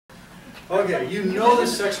Okay, you know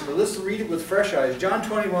this section, but let's read it with fresh eyes. John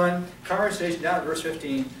 21, conversation down at verse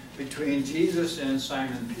 15 between Jesus and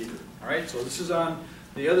Simon Peter. All right, so this is on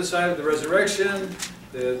the other side of the resurrection.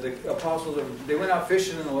 The apostles, they went out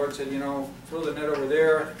fishing, and the Lord said, you know, throw the net over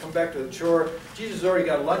there, come back to the shore. Jesus already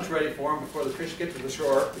got lunch ready for them before the fish get to the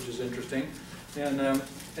shore, which is interesting. And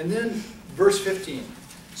then verse 15.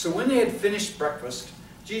 So when they had finished breakfast,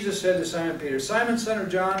 Jesus said to Simon Peter, Simon, son of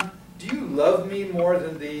John, do you love me more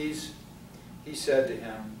than these? He said to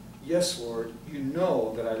him, yes, Lord, you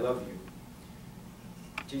know that I love you.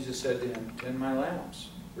 Jesus said to him, tend my lambs.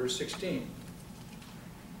 Verse 16.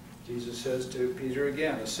 Jesus says to Peter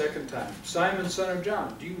again, a second time, Simon, son of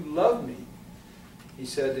John, do you love me? He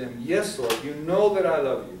said to him, yes, Lord, you know that I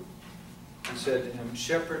love you. He said to him,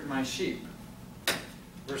 shepherd my sheep.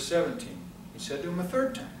 Verse 17. He said to him a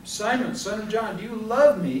third time, Simon, son of John, do you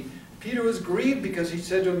love me? Peter was grieved because he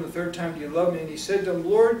said to him the third time, do you love me? And he said to him,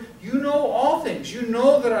 Lord, you know all things. You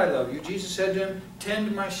know that I love you. Jesus said to him,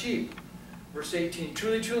 tend my sheep. Verse 18,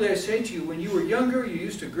 truly, truly, I say to you, when you were younger, you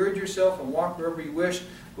used to gird yourself and walk wherever you wished.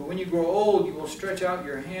 But when you grow old, you will stretch out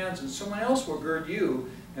your hands, and someone else will gird you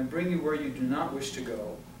and bring you where you do not wish to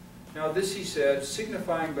go. Now this he said,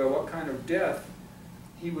 signifying by what kind of death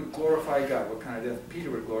he would glorify God. What kind of death Peter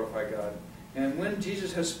would glorify God. And when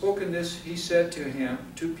Jesus had spoken this, he said to him,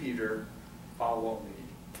 to Peter, follow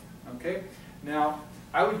me. Okay? Now,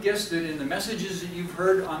 I would guess that in the messages that you've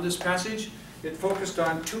heard on this passage, it focused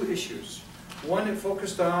on two issues. One, it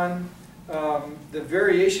focused on the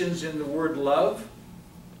variations in the word love.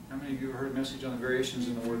 How many of you have heard a message on the variations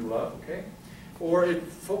in the word love? Okay. Or it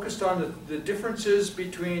focused on the differences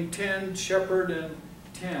between tend, shepherd, and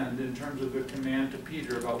tend in terms of the command to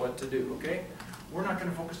Peter about what to do. Okay. We're not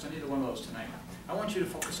going to focus on either one of those tonight. I want you to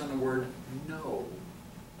focus on the word know.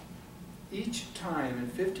 Each time in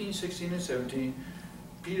 15, 16, and 17,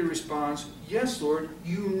 Peter responds, yes, Lord,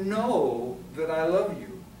 you know that I love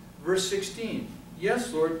you. Verse 16,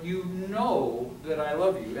 yes, Lord, you know that I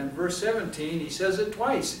love you. And verse 17, he says it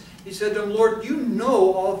twice. He said to him, Lord, you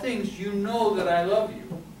know all things. You know that I love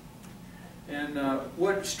you. And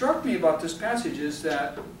what struck me about this passage is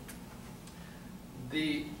that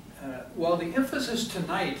while the emphasis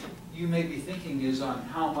tonight, you may be thinking, is on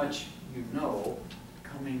how much you know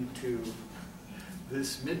coming to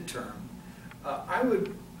this midterm, I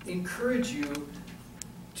would encourage you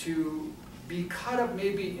to be caught up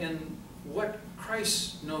maybe in what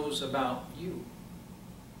Christ knows about you.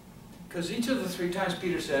 Because each of the three times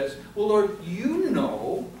Peter says, well, Lord, you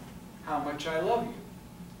know how much I love you.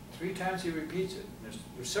 3 times he repeats it.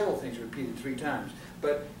 There's several things repeated 3 times.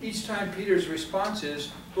 But each time Peter's response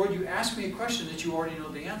is, Lord, you asked me a question that you already know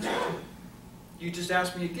the answer to. You just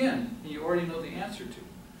asked me again, and you already know the answer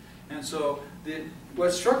to. And so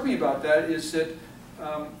what struck me about that is that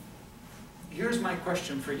here's my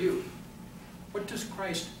question for you. What does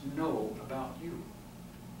Christ know about you?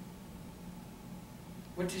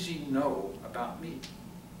 What does he know about me?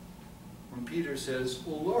 When Peter says,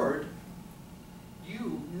 well, Lord,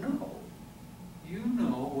 you know. You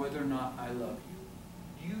know whether or not I love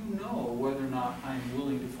you. You know whether or not I'm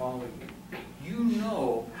willing to follow you. You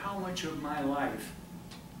know how much of my life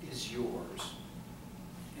is yours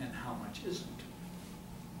and how much isn't.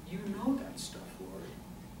 You know that stuff, Lord.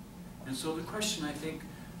 And so the question, I think,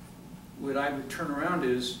 what I would turn around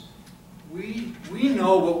is, we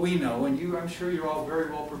know what we know, and I'm sure you're all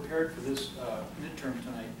very well prepared for this midterm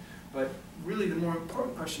tonight, but really the more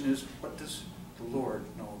important question is, what does the Lord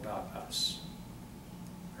know about us?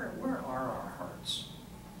 Where are our hearts?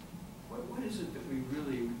 What is it that we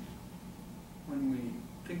really, when we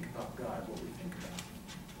think about God, what we think about?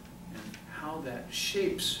 And how that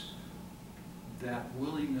shapes that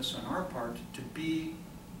willingness on our part to be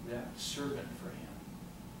that servant for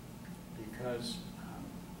him. Because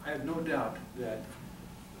I have no doubt that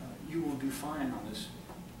you will do fine on this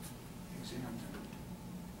exam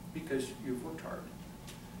because you've worked hard.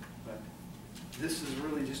 But this is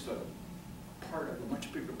really just a part of a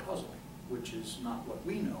much bigger puzzle, which is not what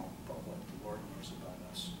we know, but what the Lord knows about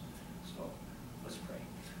us. So let's pray.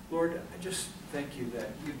 Lord, I just thank you that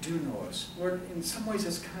you do know us. Lord, in some ways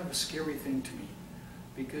that's kind of a scary thing to me,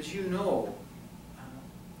 because you know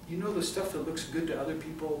the stuff that looks good to other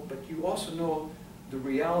people, but you also know the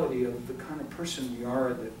reality of the kind of person we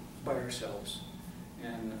are by ourselves,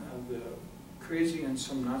 and the crazy and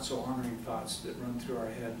some not so honoring thoughts that run through our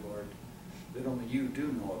head, Lord, that only you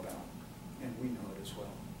do know about, and we know it as well.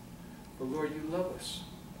 But Lord, you love us.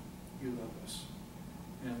 You love us.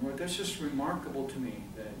 And Lord, that's just remarkable to me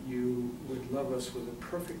that you would love us with a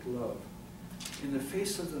perfect love in the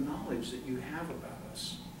face of the knowledge that you have about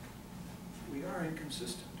us. We are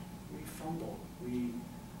inconsistent. We fumble, we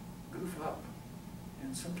goof up,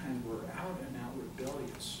 and sometimes we're out and out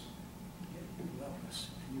rebellious. Yet you love us,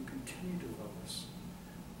 and you continue to love us.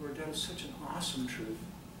 Lord, that is such an awesome truth.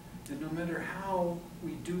 And no matter how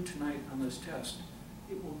we do tonight on this test,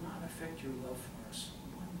 it will not affect your love for us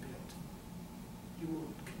one bit. You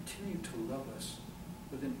will continue to love us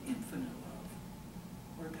with an infinite love.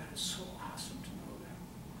 Lord, that is so awesome to know that.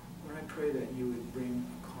 Lord, I pray that you would bring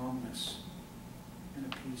a calmness and a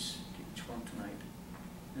peace to each one tonight.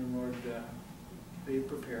 And Lord, be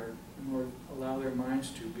prepared. And Lord, allow their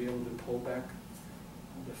minds to be able to pull back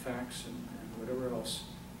the facts and whatever else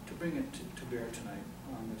to bring it to bear tonight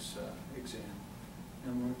on this exam.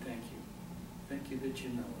 And Lord, thank you. Thank you that you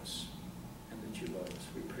know us and that you love us.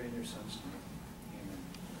 We pray in your Son's name.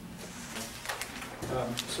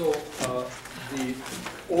 Amen. So the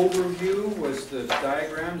overview was the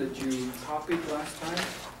diagram that you copied last time.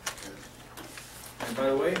 And by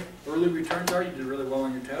the way, early returns are, you did really well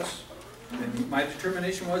on your tests. And my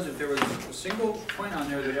determination was if there was a single point on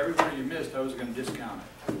there that everybody you missed, I was going to discount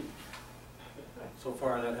it. So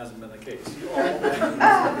far, that hasn't been the case. But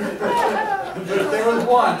if there was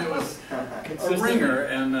one, it was a ringer,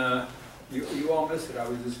 and you all missed it. I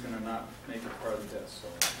was just going to not make it part of the test. So,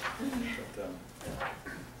 but,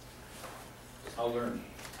 I'll learn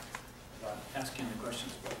about asking the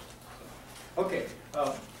questions first. So. Okay,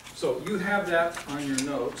 so you have that on your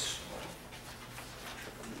notes.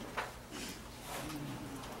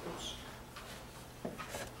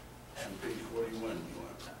 On page 41, you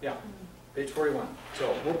want? Yeah. Page 41.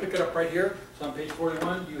 So we'll pick it up right here. So on page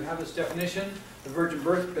 41, you have this definition. The virgin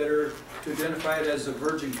birth, better to identify it as the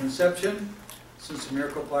virgin conception, since the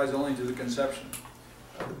miracle applies only to the conception.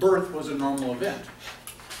 The birth was a normal event.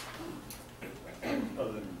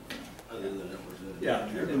 Other than it was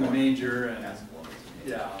in the manger and a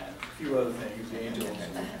few other things, the angels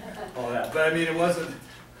and all that. But I mean, it wasn't.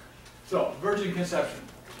 So, virgin conception.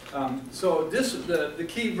 So this is the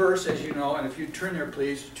key verse, as you know, and if you turn there,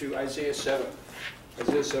 please, to Isaiah 7.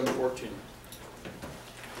 Isaiah 7:14.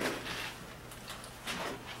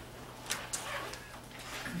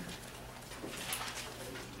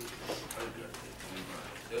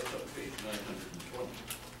 That's on page 920.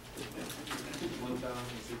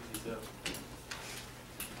 1067.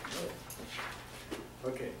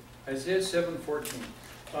 Okay, Isaiah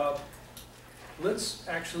 7:14. Let's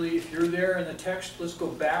actually, if you're there in the text, let's go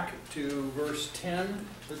back to verse 10.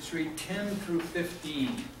 Let's read 10 through 15.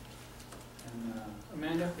 And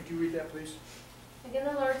Amanda, would you read that, please? Again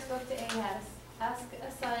the Lord spoke to Ahaz, ask a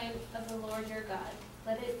sign of the Lord your God.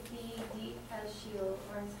 Let it be deep as Sheol,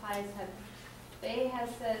 or as high as heaven. But Ahaz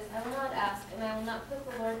says, I will not ask, and I will not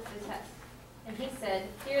put the Lord to the test. And he said,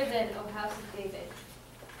 Hear then, O house of David.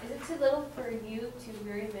 Is it too little for you to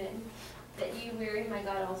weary men, that you weary my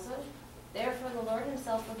God also? Therefore the Lord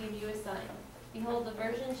himself will give you a sign. Behold, the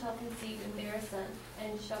virgin shall conceive and bear a son,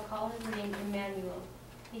 and shall call his name Emmanuel.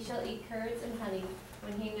 He shall eat curds and honey,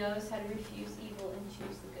 when he knows how to refuse evil and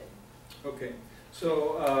choose the good. Okay,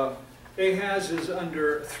 so Ahaz is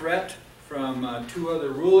under threat from two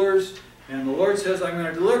other rulers, and the Lord says, I'm going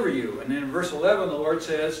to deliver you. And then in verse 11, the Lord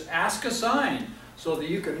says, ask a sign, so that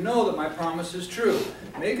you can know that my promise is true.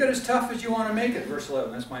 Make it as tough as you want to make it, verse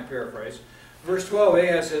 11, that's my paraphrase. Verse 12,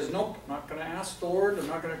 Ahaz says, nope, I'm not going to ask the Lord, I'm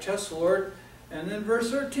not going to test the Lord. And then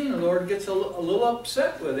verse 13, the Lord gets a little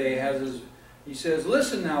upset with Ahaz. He says,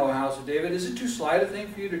 listen now, O house of David, is it too slight a thing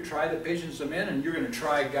for you to try the patience of men, and you're going to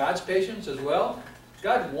try God's patience as well?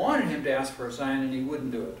 God wanted him to ask for a sign, and he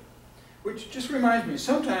wouldn't do it. Which just reminds me,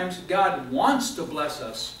 sometimes God wants to bless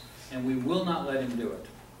us, and we will not let him do it.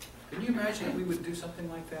 Can you imagine that we would do something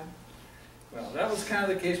like that? Well, that was kind of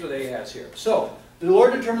the case with Ahaz here. So, the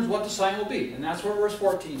Lord determines what the sign will be, and that's where verse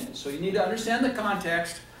 14 is. So you need to understand the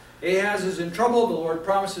context. Ahaz is in trouble, the Lord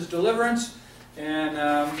promises deliverance, and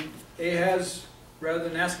Ahaz, rather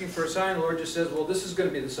than asking for a sign, the Lord just says, well, this is going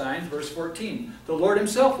to be the sign. Verse 14, the Lord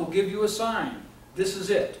himself will give you a sign. This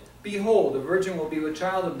is it. Behold, the virgin will be with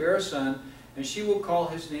child and bear a son, and she will call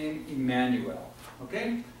his name Emmanuel.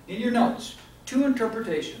 Okay? In your notes, two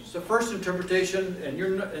interpretations. The first interpretation,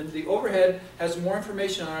 and the overhead has more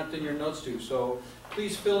information on it than your notes do. So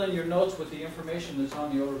please fill in your notes with the information that's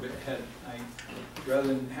on the overhead. Rather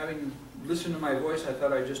than having listened to my voice, I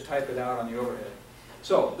thought I'd just type it out on the overhead.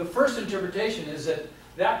 So the first interpretation is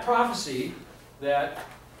that prophecy that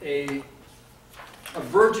a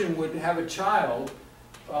virgin would have a child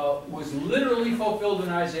was literally fulfilled in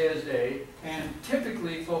Isaiah's day and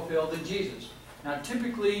typically fulfilled in Jesus. Now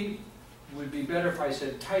typically would be better if I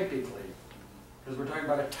said typically, because we're talking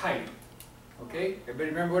about a type. Okay? Everybody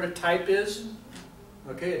remember what a type is?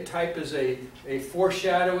 Okay, a type is a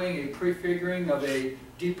foreshadowing, a prefiguring of a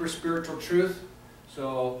deeper spiritual truth.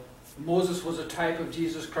 So Moses was a type of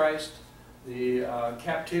Jesus Christ. The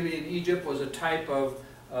captivity in Egypt was a type of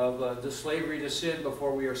the slavery to sin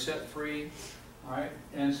before we are set free. All right,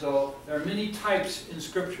 and so there are many types in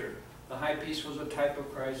Scripture. The high priest was a type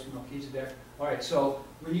of Christ, Melchizedek. All right, so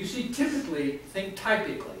when you see typically, think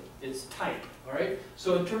typically. It's type. All right.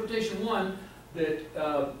 So interpretation 1, that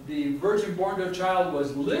the virgin born to a child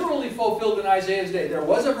was literally fulfilled in Isaiah's day. There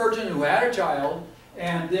was a virgin who had a child,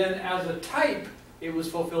 and then as a type, it was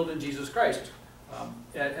fulfilled in Jesus Christ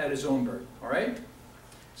at his own birth. All right?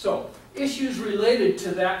 So, issues related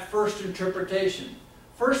to that first interpretation.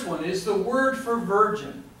 First one is the word for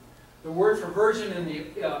virgin. The word for virgin in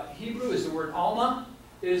the Hebrew is the word alma.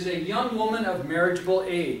 It is a young woman of marriageable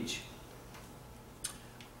age.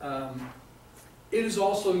 It is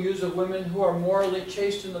also used of women who are morally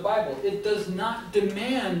chaste in the Bible. It does not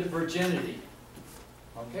demand virginity.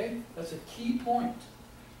 Okay? That's a key point.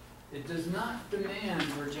 It does not demand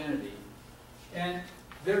virginity. And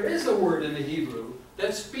there is a word in the Hebrew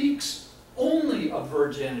that speaks only of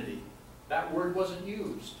virginity. That word wasn't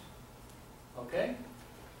used. Okay?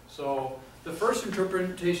 So the first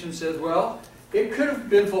interpretation says, well, it could have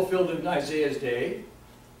been fulfilled in Isaiah's day,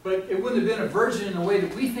 but it wouldn't have been a virgin in the way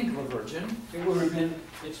that we think of a virgin. It would have been,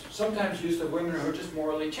 it's sometimes used of women who are just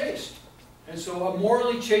morally chaste. And so a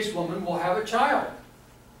morally chaste woman will have a child,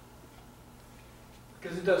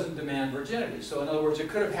 because it doesn't demand virginity. So in other words, it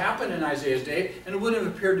could have happened in Isaiah's day, and it wouldn't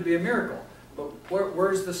have appeared to be a miracle. But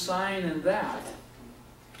where's the sign in that?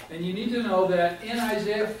 And you need to know that in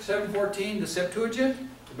Isaiah 7:14, the Septuagint,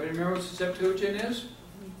 everybody remember what the Septuagint is?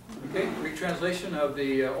 Okay, Greek translation of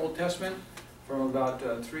the Old Testament from about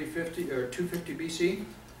 350 or 250 BC.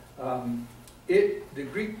 The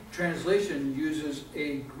Greek translation uses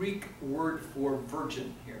a Greek word for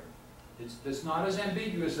virgin here. It's not as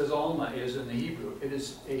ambiguous as alma is in the Hebrew. It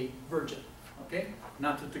is a virgin. Okay?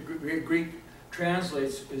 Not that the Greek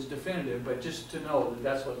translates is definitive, but just to know that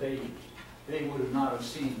that's what they used. They would have not have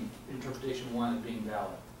seen interpretation 1 as being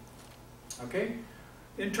valid. Okay?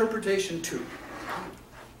 Interpretation 2.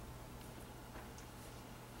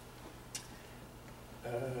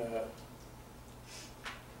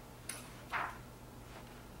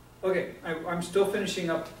 Okay, I'm still finishing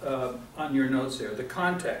up on your notes there. The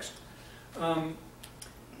context. The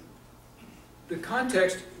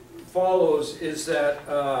context follows is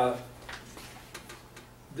that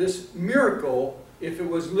this miracle, if it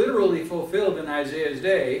was literally fulfilled in Isaiah's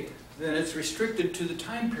day, then it's restricted to the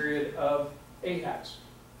time period of Ahaz.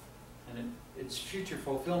 And its future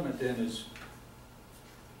fulfillment then is,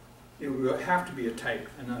 it would have to be a type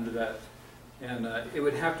and under that. And it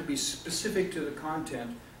would have to be specific to the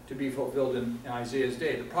content to be fulfilled in Isaiah's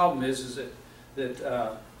day. The problem is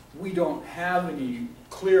that we don't have any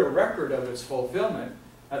clear record of its fulfillment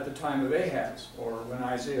at the time of Ahaz or when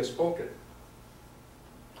Isaiah spoke it.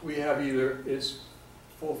 We have either its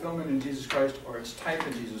fulfillment in Jesus Christ or its type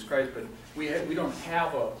in Jesus Christ, but we don't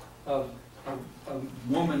have a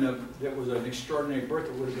woman that was an extraordinary birth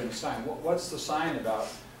that would have been a sign. What's the sign about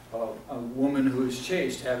a woman who is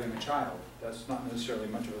chaste having a child? That's not necessarily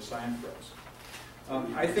much of a sign for us.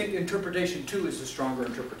 I think interpretation 2 is the stronger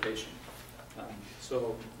interpretation.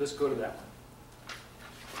 So let's go to that one.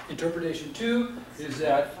 Interpretation 2 is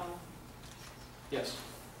that, yes?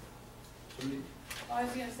 Somebody? Well, I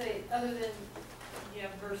was going to say, other than you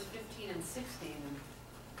have verse 15 and 16,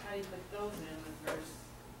 how do you put those in with verse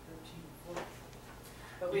 13 and 14?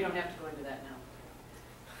 But we don't have to go into that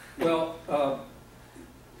now. Well,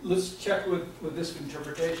 let's check with this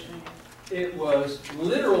interpretation. It was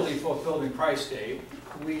literally fulfilled in Christ's day.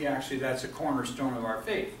 That's a cornerstone of our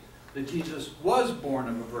faith, that Jesus was born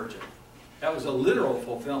of a virgin. That was a literal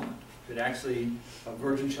fulfillment, that actually a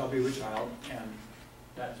virgin shall be with child, and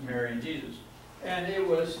that's Mary and Jesus. And it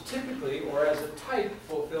was typically, or as a type,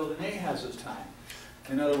 fulfilled in Ahaz's time.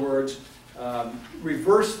 In other words,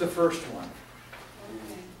 reverse the first one.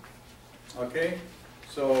 Okay?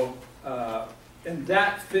 So, and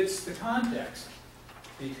that fits the context.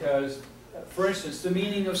 Because, for instance, the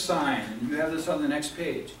meaning of sign, and you have this on the next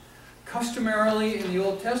page. Customarily in the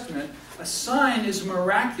Old Testament, a sign is a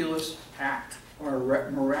miraculous act or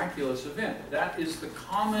a miraculous event. That is the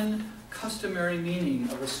common, customary meaning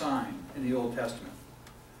of a sign in the Old Testament.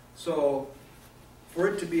 So, for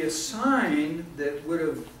it to be a sign that would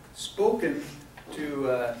have spoken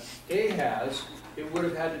to Ahaz, it would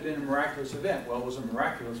have had to have been a miraculous event. Well, it was a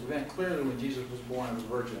miraculous event clearly when Jesus was born of a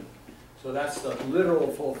virgin. So that's the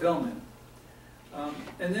literal fulfillment.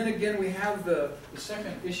 And then again, we have the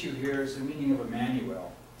second issue here is the meaning of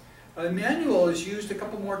Emmanuel. Emmanuel is used a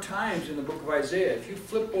couple more times in the book of Isaiah. If you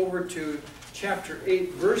flip over to chapter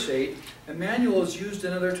 8, verse 8, Emmanuel is used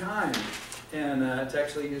another time. And it's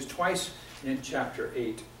actually used twice in chapter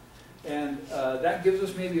 8. And that gives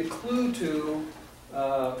us maybe a clue to,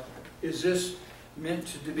 is this meant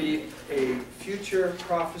to be a future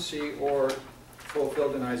prophecy or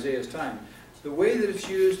fulfilled in Isaiah's time? The way that it's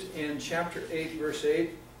used in chapter 8, verse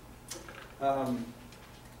 8,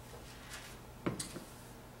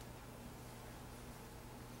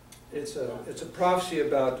 it's a prophecy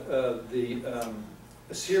about the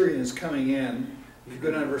Assyrians coming in. If you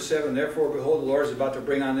go down to verse 7, therefore, behold, the Lord is about to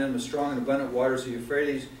bring on them the strong and abundant waters of the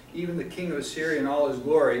Euphrates, even the king of Assyria in all his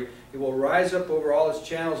glory. It will rise up over all its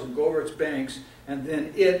channels and go over its banks, and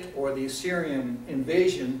then it, or the Assyrian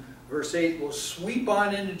invasion, verse 8, will sweep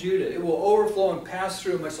on into Judah. It will overflow and pass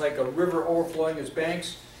through, much like a river overflowing its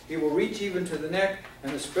banks. It will reach even to the neck,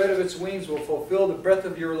 and the spread of its wings will fulfill the breadth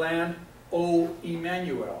of your land, O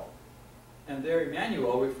Emmanuel. And there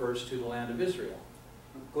Emmanuel refers to the land of Israel.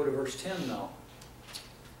 Go to verse 10 now.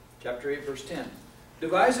 Chapter 8, verse 10.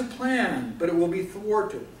 Devise a plan, but it will be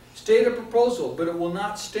thwarted. State a proposal, but it will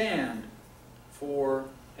not stand.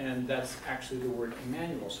 And that's actually the word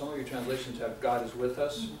Emmanuel. Some of your translations have God is with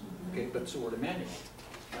us. Okay, but it's the word Emmanuel.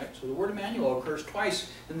 Right? So the word Emmanuel occurs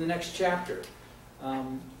twice in the next chapter.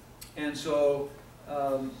 And so,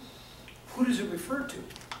 who does it refer to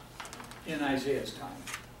in Isaiah's time?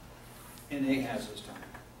 In Ahaz's time?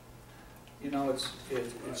 You know,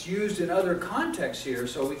 it's used in other contexts here,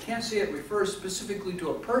 so we can't say it refers specifically to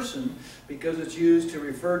a person because it's used to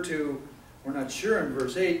refer to, we're not sure in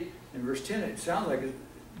verse 8. In verse 10, it sounds like,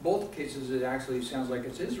 both cases it actually sounds like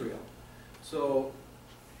it's Israel. So,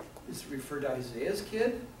 is it referred to Isaiah's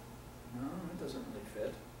kid? No, it doesn't really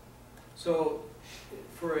fit. So,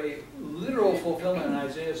 for a literal fulfillment in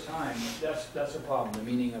Isaiah's time, that's a problem, the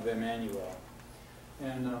meaning of Emmanuel.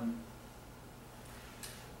 And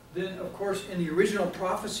then, of course, in the original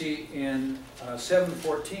prophecy in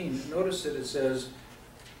 7:14, notice that it says,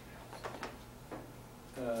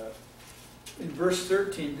 in verse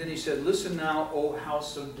 13, then he said, listen now, O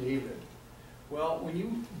house of David. Well, when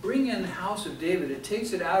you bring in the house of David, it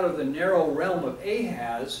takes it out of the narrow realm of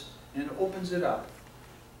Ahaz and opens it up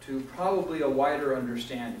to probably a wider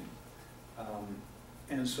understanding.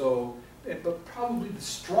 And so, but probably the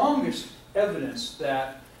strongest evidence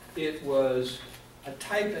that it was a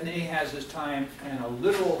type in Ahaz's time and a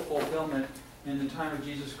literal fulfillment in the time of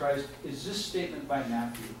Jesus Christ is this statement by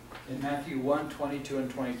Matthew. In Matthew 1, 22 and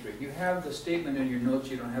 23. You have the statement in your notes,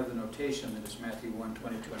 you don't have the notation, that it's Matthew 1,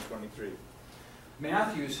 22 and 23.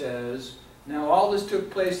 Matthew says, now all this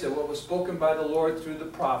took place that what was spoken by the Lord through the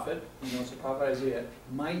prophet, you know it's the prophet Isaiah,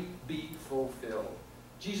 might be fulfilled.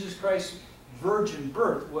 Jesus Christ's virgin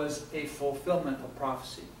birth was a fulfillment of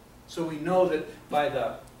prophecy. So we know that by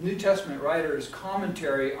the New Testament writer's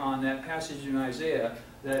commentary on that passage in Isaiah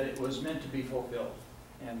that it was meant to be fulfilled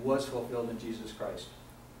and was fulfilled in Jesus Christ.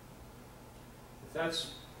 If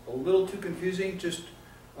that's a little too confusing, just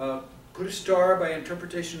put a star by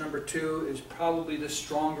interpretation number 2 is probably the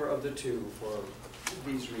stronger of the two for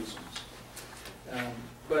these reasons.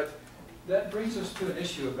 But that brings us to an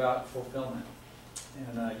issue about fulfillment.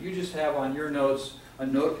 And you just have on your notes a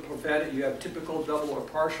note prophetic. You have typical, double, or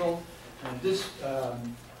partial. And this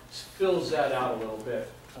fills that out a little bit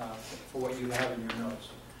for what you have in your notes.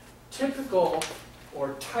 Typical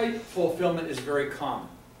or type fulfillment is very common,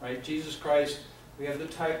 right? Jesus Christ, we have the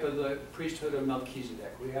type of the priesthood of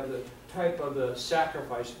Melchizedek. We have the type of the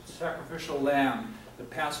sacrificial lamb, the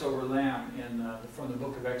Passover lamb from the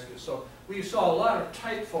book of Exodus. So we saw a lot of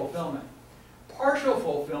type fulfillment. Partial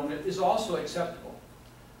fulfillment is also acceptable.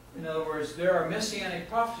 In other words, there are messianic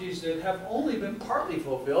prophecies that have only been partly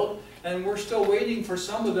fulfilled, and we're still waiting for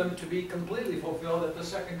some of them to be completely fulfilled at the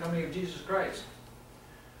second coming of Jesus Christ.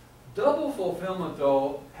 Double fulfillment,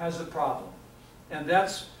 though, has a problem. And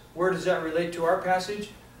that's, where does that relate to our passage?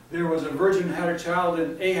 There was a virgin who had a child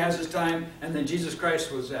in Ahaz's time, and then Jesus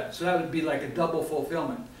Christ was that. So that would be like a double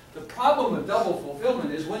fulfillment. The problem with double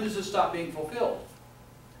fulfillment is, when does it stop being fulfilled?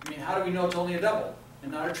 I mean, how do we know it's only a double,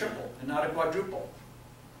 and not a triple, and not a quadruple?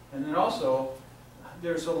 And then also,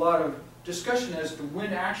 there's a lot of discussion as to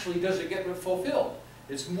when actually does it get fulfilled.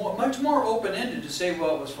 It's much more open-ended to say,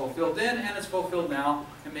 well, it was fulfilled then, and it's fulfilled now,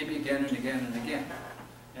 and maybe again and again and again.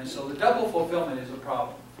 And so the double fulfillment is a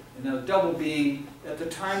problem. And the double being at the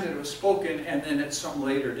time that it was spoken, and then at some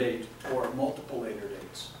later date, or multiple later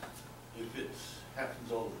dates. If it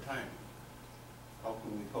happens all the time, how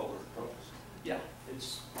can we call it prophecy? Yeah,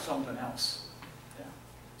 it's something else. Yeah.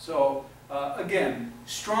 So, again,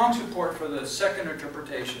 strong support for the second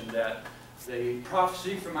interpretation that The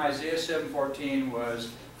prophecy from Isaiah 7:14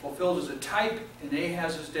 was fulfilled as a type in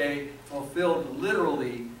Ahaz's day, fulfilled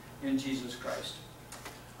literally in Jesus Christ.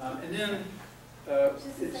 And then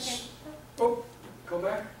Just a it's... second. Oh, go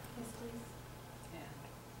back. Yes,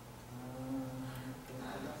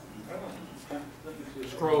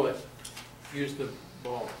 please. Scroll it. Use the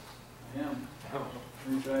ball. I am.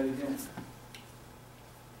 Let me try it again.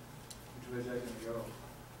 Which way is that going to go?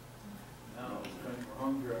 No, it's going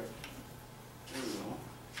wrong direction. There we go.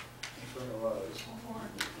 That's what it was.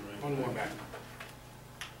 One more back.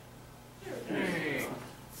 Hey.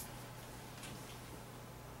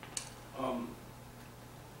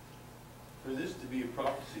 For this to be a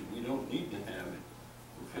prophecy, we don't need to have it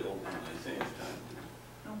fulfilled in Isaiah's time.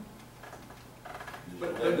 No. There's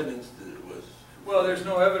But- no evidence that it was. Well, there's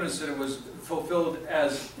no evidence that it was fulfilled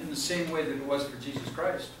as in the same way that it was for Jesus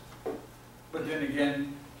Christ. But then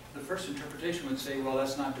again, the first interpretation would say, well,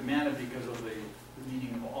 that's not demanded because of the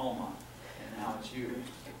meaning of Alma and how it's used.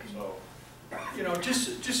 So, you know,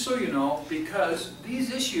 just so you know, because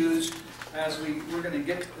these issues, as we're going to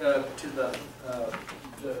get to the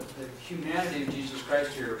humanity of Jesus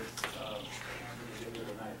Christ here,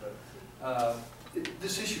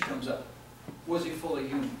 this issue comes up. Was he fully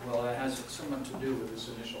human? Well, that has somewhat to do with this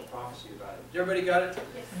initial prophecy about it. Everybody got it?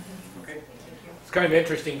 Yes. Okay. It's kind of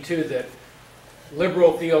interesting, too, that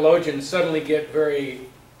liberal theologians suddenly get very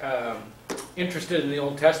interested in the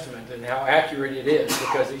Old Testament and how accurate it is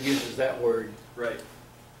because it uses that word. Right.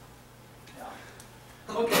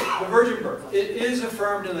 Yeah. Okay, the virgin birth. It is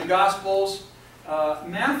affirmed in the Gospels.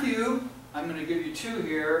 Matthew, I'm going to give you two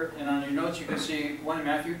here, and on your notes you can see one in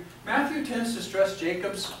Matthew. Matthew tends to stress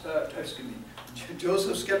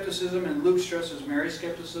Joseph's skepticism, and Luke stresses Mary's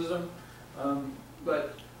skepticism.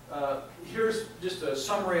 But here's just a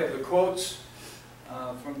summary of the quotes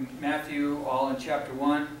from Matthew, all in chapter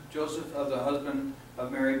 1. Joseph, of the husband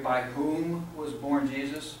of Mary, by whom was born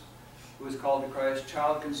Jesus, who is called the Christ,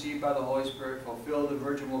 child conceived by the Holy Spirit, fulfilled, the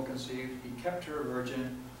virgin will conceive. He kept her a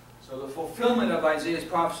virgin. So the fulfillment of Isaiah's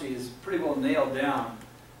prophecy is pretty well nailed down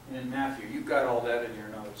in Matthew. You've got all that in your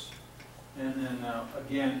notes. And then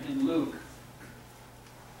again in Luke,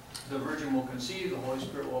 the virgin will conceive, the Holy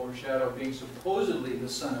Spirit will overshadow, being supposedly the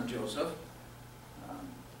son of Joseph,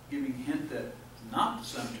 giving a hint that it's not the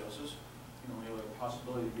son of Joseph. You know, the only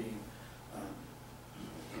possibility being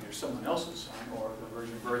either someone else's son or the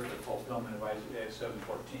virgin birth, the fulfillment of Isaiah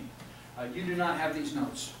 7:14. You do not have these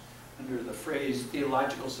notes under the phrase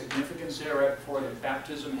theological significance there right before the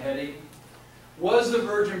baptism heading. Was the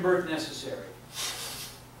virgin birth necessary?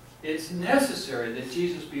 It's necessary that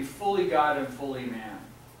Jesus be fully God and fully man.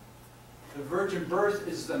 The virgin birth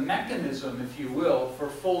is the mechanism, if you will, for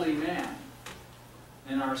fully man.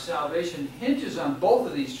 And our salvation hinges on both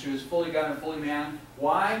of these truths, fully God and fully man.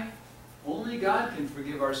 Why? Only God can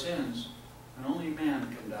forgive our sins, and only man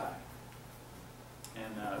can die.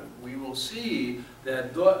 And we will see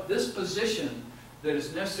that this position that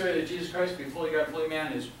is necessary that Jesus Christ be fully God and fully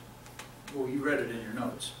man is, well, you read it in your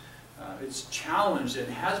notes. It's challenged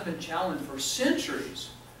and has been challenged for centuries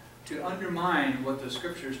to undermine what the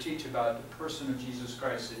Scriptures teach about the person of Jesus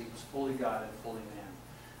Christ, that he was fully God and fully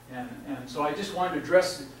man. And so I just wanted to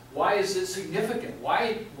address, why is it significant?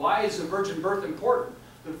 Why is the virgin birth important?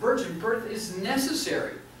 The virgin birth is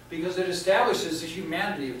necessary because it establishes the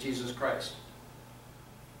humanity of Jesus Christ.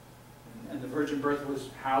 And the virgin birth was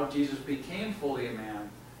how Jesus became fully a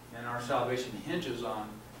man, and our salvation hinges on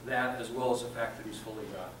that as well as the fact that he's fully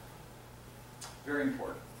God. Very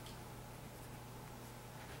important.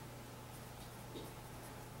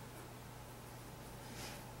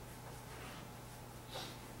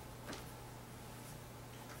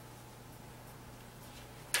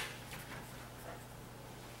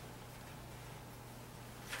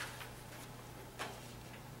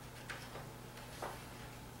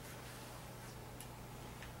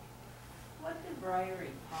 What did Briery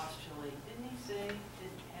postulate? Didn't he say it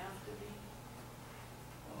didn't have to be?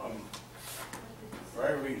 What did he say?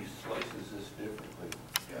 Ryrie slices this differently.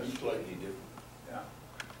 Yes. Slightly different. Yeah.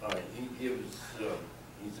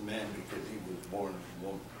 He's a man because he was born of a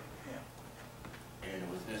woman. Yeah. And it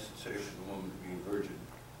was necessary for the woman to be a virgin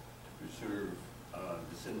to preserve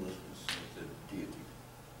the sinlessness of the deity.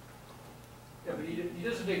 Yeah, but he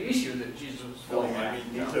doesn't take issue that Jesus was So, fully man. I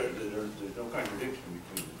mean, there's no contradiction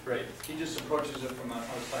between them. Right. He just approaches it from a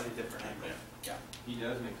slightly different angle. Yeah. He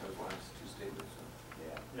does make those last two statements.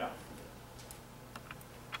 Yeah.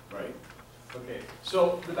 Right? Okay.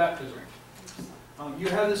 So the baptism. You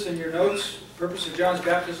have this in your notes. Purpose of John's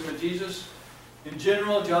baptism of Jesus. In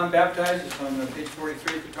general, John baptized. It's on page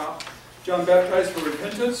 43 at the top. John baptized for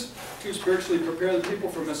repentance to spiritually prepare the people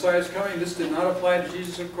for Messiah's coming. This did not apply to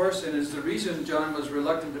Jesus, of course, and is the reason John was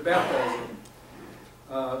reluctant to baptize him.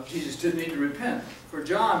 Jesus didn't need to repent. For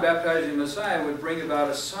John, baptizing Messiah would bring about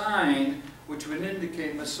a sign which would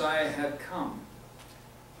indicate Messiah had come.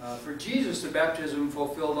 For Jesus, the baptism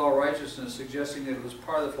fulfilled all righteousness, suggesting that it was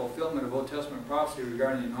part of the fulfillment of Old Testament prophecy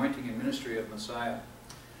regarding the anointing and ministry of Messiah.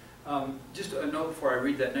 Just a note before I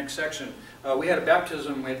read that next section. We had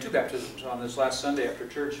two baptisms on this last Sunday after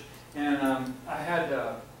church, and I had,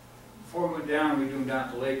 before we went down, we do them down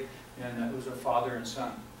at the lake, and it was a father and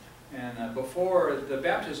son. And before the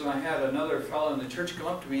baptism, I had another fellow in the church come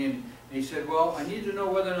up to me, and he said, well, I need to know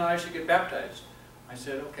whether or not I should get baptized. I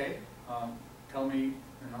said, okay, tell me,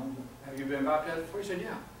 have you been baptized before? He said,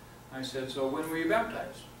 yeah. I said, so when were you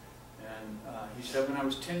baptized? And he said, when I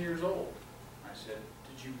was 10 years old. I said,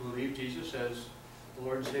 did you believe Jesus as the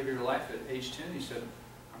Lord and Savior of your life at age 10? He said,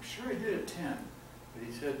 I'm sure I did at 10. But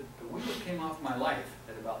he said, the wheel came off my life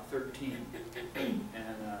at about 13.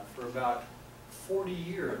 And for about 40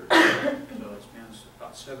 years, so it's been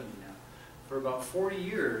about 70 now, for about 40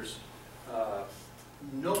 years,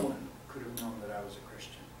 no one could have known that I was a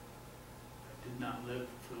Christian. I did not live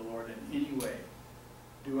for the Lord in any way.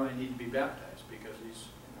 Do I need to be baptized? Because he's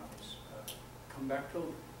come back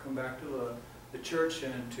to the church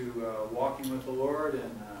and to walking with the Lord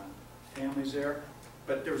and families there.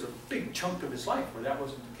 But there was a big chunk of his life where that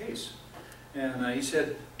wasn't the case. And he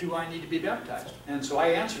said, do I need to be baptized? And so I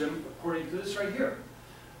answered him according to this right here.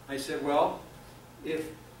 I said, well,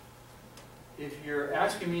 if you're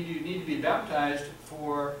asking me, do you need to be baptized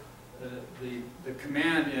for the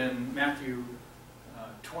command in Matthew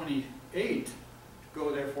 28,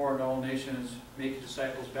 go therefore into all nations, make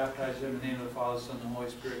disciples, baptize them in the name of the Father, Son, and the Holy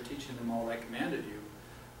Spirit, teaching them all I commanded you.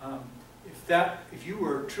 If you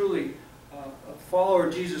were truly a follower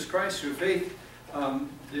of Jesus Christ through faith,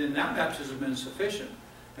 then that baptism has been sufficient.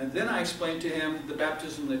 And then I explained to him the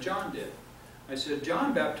baptism that John did. I said,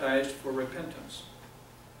 John baptized for repentance.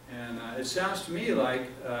 And it sounds to me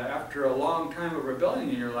like after a long time of rebellion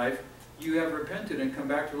in your life, you have repented and come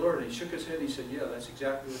back to the Lord. And he shook his head and he said, yeah, that's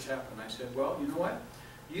exactly what's happened. I said, well, you know what?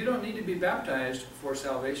 You don't need to be baptized for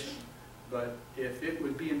salvation. But if it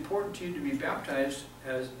would be important to you to be baptized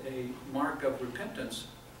as a mark of repentance,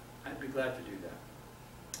 I'd be glad to do that.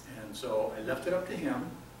 And so I left it up to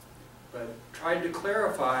him, but tried to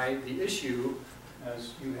clarify the issue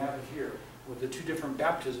as you have it here with the two different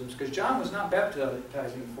baptisms, because John was not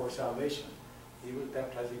baptizing for salvation. He was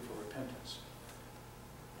baptizing for repentance.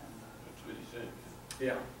 That's what he said.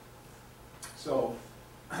 Yeah. So,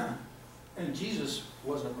 and Jesus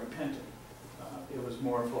wasn't repenting. It was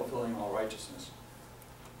more fulfilling all righteousness.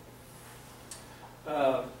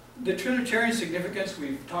 The Trinitarian significance,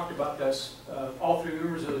 we've talked about this. All three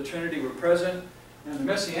members of the Trinity were present. And the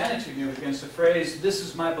Messianic significance, the phrase, this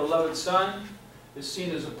is my beloved Son, is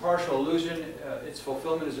seen as a partial allusion. Its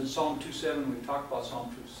fulfillment is in Psalm 2:7. We've talked about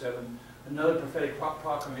Psalm 2:7. Another prophetic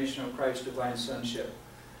proclamation of Christ's divine sonship.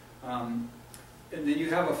 And then you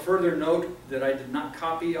have a further note that I did not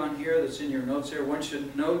copy on here that's in your notes there. One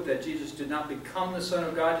should note that Jesus did not become the Son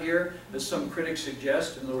of God here, as some critics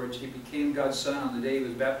suggest. In other words, he became God's Son on the day he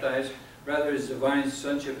was baptized. Rather, his divine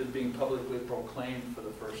sonship is being publicly proclaimed for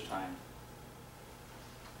the first time.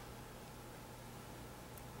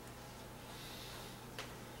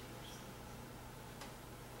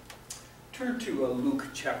 Turn to Luke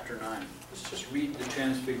chapter 9. Let's just read the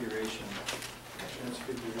Transfiguration.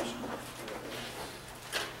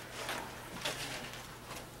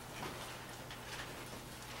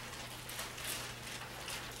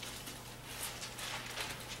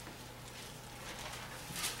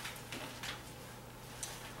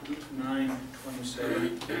 Luke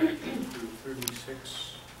 9:27 through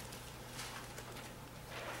 36.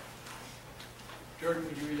 Jordan,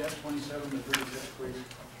 would you read that 27 to 36, please?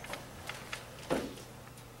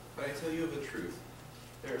 But I tell you of the truth,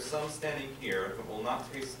 there are some standing here who will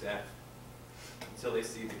not taste death until they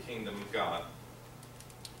see the kingdom of God.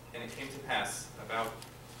 And it came to pass about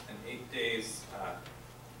 8 days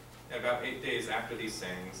after these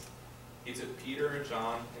sayings, he took Peter,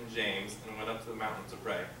 John, and James and went up to the mountain to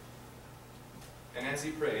pray. And as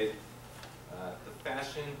he prayed, the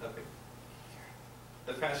fashion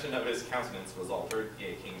of his countenance was altered,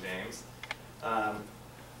 yea, King James,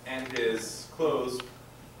 and his clothes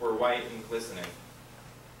were white and glistening.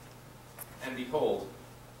 And behold,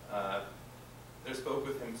 there spoke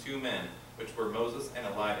with him two men, which were Moses and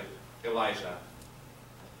Elijah,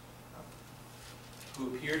 who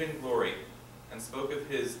appeared in glory, and spoke of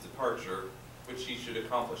his departure, which he should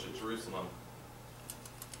accomplish at Jerusalem.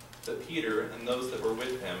 But Peter and those that were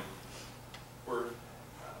with him were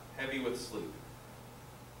heavy with sleep.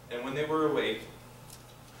 And when they were awake,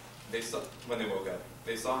 when they woke up,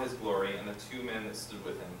 they saw his glory and the two men that stood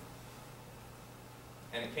with him.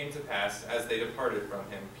 And it came to pass, as they departed from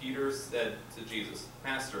him, Peter said to Jesus,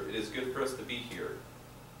 Master, it is good for us to be here.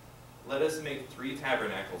 Let us make 3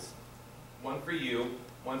 tabernacles, one for you,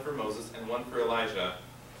 one for Moses, and one for Elijah,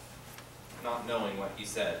 not knowing what he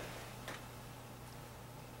said.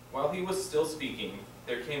 While he was still speaking,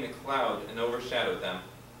 there came a cloud and overshadowed them,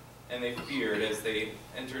 and they feared as they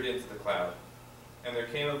entered into the cloud. And there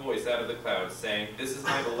came a voice out of the cloud, saying, This is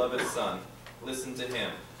my beloved Son, listen to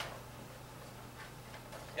him.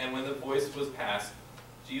 And when the voice was past,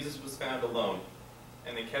 Jesus was found alone,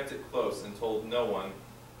 and they kept it close and told no one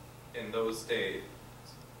in those days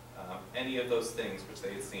any of those things which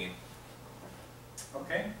they had seen.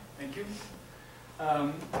 Okay, thank you.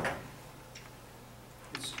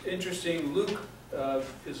 It's interesting, Luke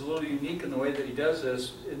is a little unique in the way that he does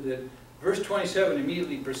this, in that verse 27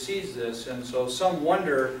 immediately precedes this, and so some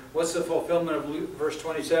wonder, what's the fulfillment of Luke, verse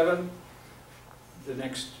 27? The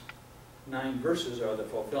next 9 verses are the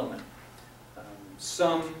fulfillment.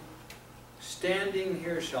 Some standing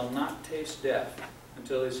here shall not taste death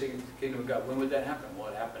until they see the kingdom of God. When would that happen? Well,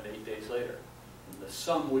 it happened 8 days later. And the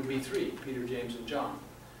some would be 3, Peter, James, and John.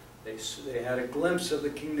 They had a glimpse of the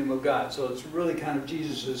kingdom of God. So it's really kind of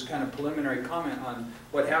Jesus' kind of preliminary comment on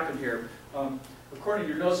what happened here. According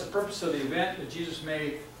to your notes, the purpose of the event that Jesus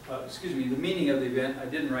made, the meaning of the event, I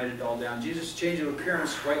didn't write it all down. Jesus' change of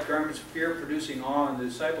appearance, white garments, fear-producing awe in the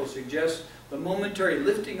disciples suggests the momentary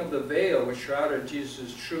lifting of the veil which shrouded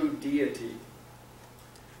Jesus' true deity.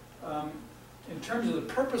 In terms of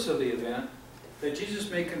the purpose of the event, that Jesus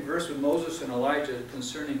may converse with Moses and Elijah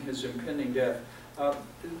concerning his impending death.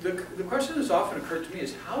 The question that's often occurred to me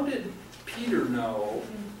is, how did Peter know?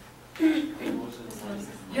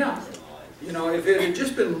 Yeah. You know, if it had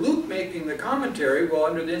just been Luke making the commentary, well,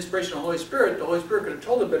 under the inspiration of the Holy Spirit could have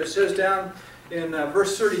told it, but it says down in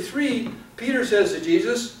verse 33, Peter says to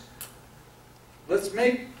Jesus, let's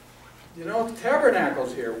make,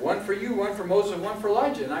 tabernacles here. One for you, one for Moses, one for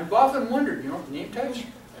Elijah. And I've often wondered, name tags?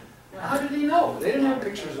 How did he know? They didn't have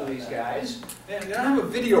pictures of these guys. They don't have a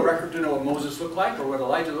video record to know what Moses looked like or what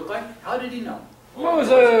Elijah looked like. How did he know? Well, there was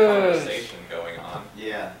a conversation going on.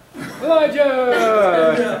 Yeah.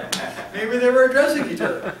 Elijah! Maybe they were addressing each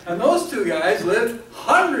other. And those two guys lived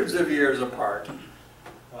hundreds of years apart.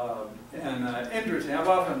 Interesting. I've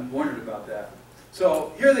often wondered about that.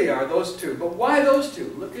 So here they are, those two. But why those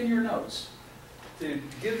two? Look in your notes. To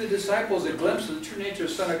give the disciples a glimpse of the true nature of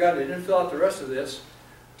the Son of God. They didn't fill out the rest of this.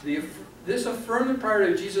 This affirmed the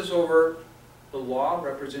priority of Jesus over the law,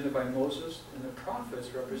 represented by Moses, and the prophets,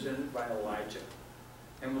 represented by Elijah,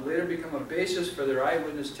 and would later become a basis for their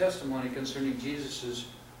eyewitness testimony concerning Jesus'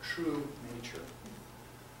 true nature.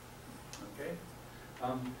 Okay?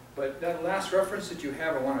 But that last reference that you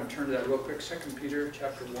have, I want to turn to that real quick. 2 Peter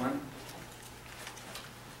chapter 1.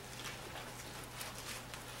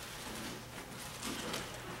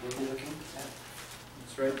 What are we looking at?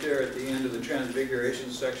 It's right there at the end of the Transfiguration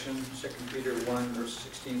section, 2 Peter 1, verse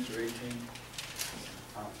 16 through 18.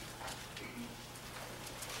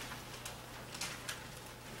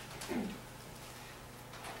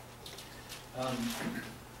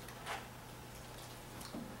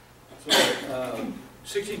 So,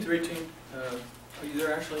 16 through 18, are you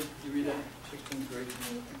there, Ashley? You read that? 16 through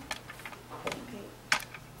 18. Okay.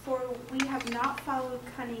 For we have not followed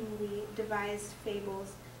cunningly devised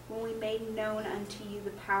fables when we made known unto you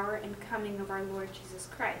the power and coming of our Lord Jesus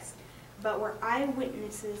Christ, but were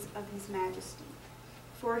eyewitnesses of his majesty.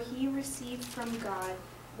 For he received from God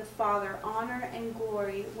the Father honor and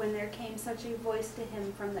glory when there came such a voice to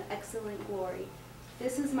him from the excellent glory,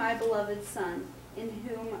 This is my beloved Son, in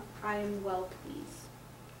whom I am well pleased.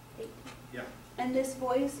 18. Yeah. And this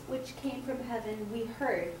voice which came from heaven we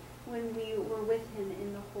heard when we were with him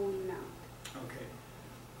in the holy mount. Okay.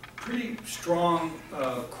 Pretty strong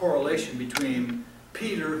correlation between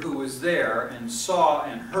Peter, who was there and saw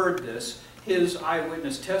and heard this, his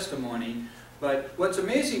eyewitness testimony. But what's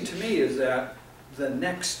amazing to me is that the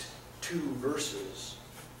next 2 verses,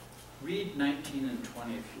 read 19 and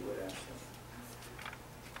 20 if you would, Ashley.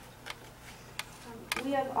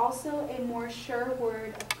 We have also a more sure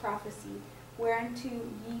word of prophecy, whereunto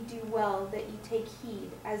ye do well that ye take heed,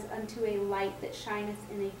 as unto a light that shineth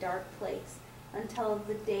in a dark place, until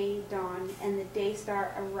the day dawn and the day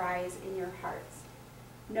star arise in your hearts.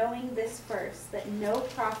 Knowing this first, that no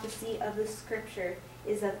prophecy of the Scripture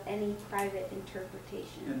is of any private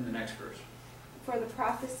interpretation. In the next verse. For the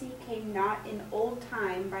prophecy came not in old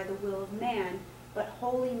time by the will of man, but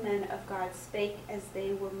holy men of God spake as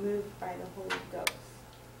they were moved by the Holy Ghost.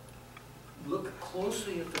 Look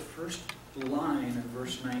closely at the first line of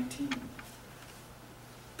verse 19.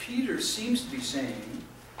 Peter seems to be saying,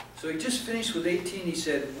 so he just finished with 18, he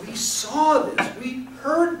said, we saw this, we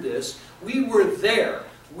heard this, we were there.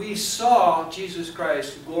 We saw Jesus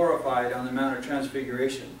Christ glorified on the Mount of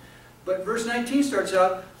Transfiguration. But verse 19 starts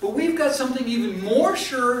out, but we've got something even more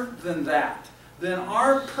sure than that, than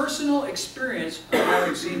our personal experience of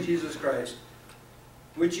having seen Jesus Christ,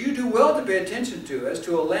 which you do well to pay attention to, as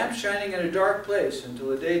to a lamp shining in a dark place until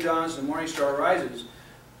the day dawns and the morning star rises.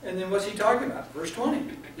 And then what's he talking about? Verse 20.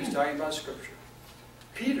 He's talking about Scripture.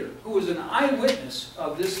 Peter, who was an eyewitness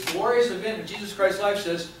of this glorious event in Jesus Christ's life,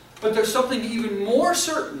 says, but there's something even more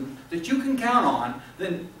certain that you can count on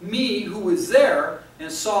than me, who was there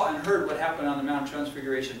and saw and heard what happened on the Mount of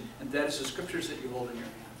Transfiguration, and that is the Scriptures that you hold in your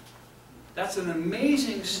hand. That's an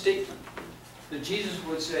amazing statement that Jesus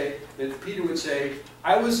would say, that Peter would say,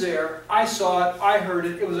 I was there, I saw it, I heard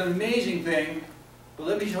it, it was an amazing thing, but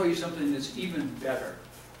let me tell you something that's even better.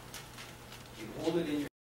 You hold it in your hand.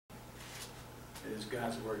 It is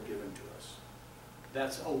God's Word given to us.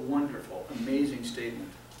 That's a wonderful, amazing statement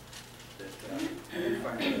that we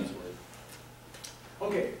find in God's Word.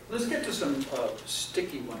 Okay, let's get to some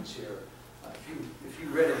sticky ones here. If you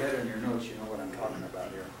read ahead in your notes, you know what I'm talking about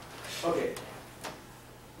here. Okay.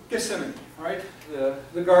 Gethsemane, all right?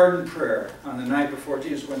 The garden prayer on the night before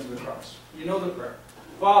Jesus went to the cross. You know the prayer.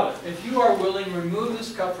 Father, if you are willing, remove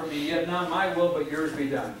this cup from me, yet not my will, but yours be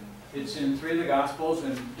done. It's in 3 of the Gospels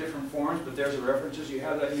in different forms, but there's the references. You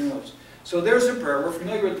have that in your notes. So there's the prayer. We're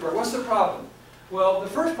familiar with the prayer. What's the problem? Well, the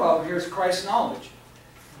first problem here is Christ's knowledge.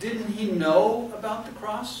 Didn't he know about the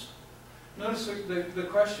cross? Notice the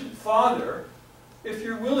question. Father, if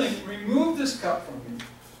you're willing, remove this cup from me.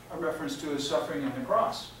 A reference to his suffering on the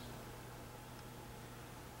cross.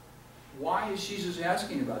 Why is Jesus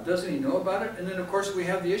asking about it? Doesn't he know about it? And then, of course, we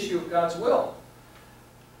have the issue of God's will.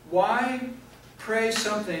 Why pray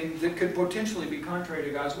something that could potentially be contrary to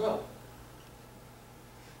God's will?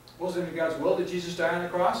 Wasn't it God's will that Jesus die on the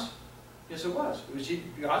cross? Yes, it was. It was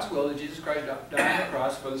God's will that Jesus Christ die on the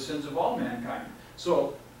cross for the sins of all mankind.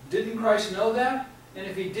 So, didn't Christ know that? And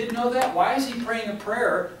if he did know that, why is he praying a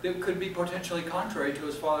prayer that could be potentially contrary to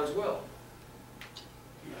his Father's will?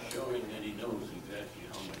 He's showing that he knows exactly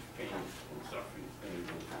how much pain and suffering is going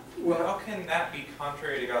to go through. Well, how can that be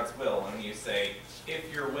contrary to God's will when you say, if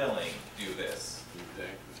you're willing, do this?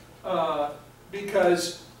 Exactly.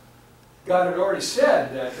 Because God had already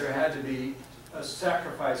said that there had to be a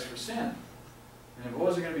sacrifice for sin. And if it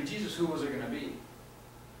wasn't going to be Jesus, who was it going to be?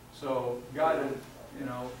 So God had,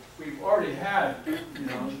 we've already had,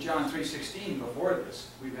 John 3:16 before this.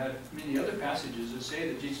 We've had many other passages that say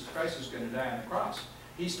that Jesus Christ is going to die on the cross.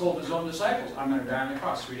 He's told his own disciples, I'm going to die on the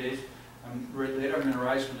cross 3 days later, I'm going to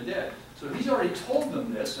rise from the dead. So he's already told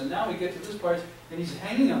them this, and now we get to this part, and he's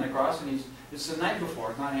hanging on the cross, and it's the night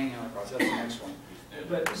before, not hanging on the cross, that's the next one.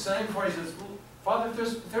 But it's the night before, he says, Father,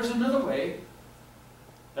 if there's another way,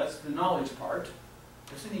 that's the knowledge part.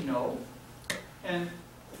 Doesn't he know? And,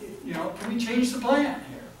 can we change the plan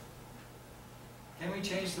here? Can we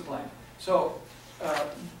change the plan? So,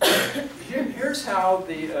 here's how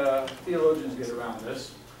the theologians get around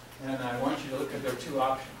this, and I want you to look at their two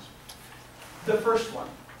options. The first one,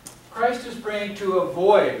 Christ is praying to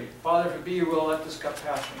avoid, Father, if it be your will, let this cup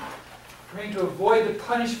pass from me. Praying to avoid the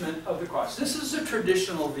punishment of the cross. This is a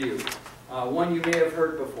traditional view, one you may have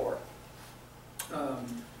heard before.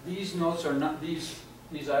 These notes are not, these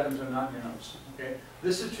items are not in your notes. Okay?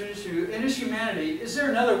 This is a traditional view. In his humanity, is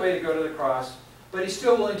there another way to go to the cross, but he's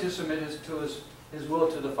still willing to submit his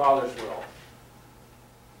will to the Father's will?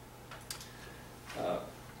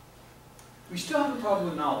 We still have a problem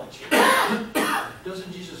with knowledge.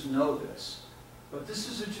 Doesn't Jesus know this? But this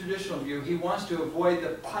is a traditional view. He wants to avoid the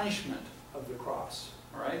punishment of the cross.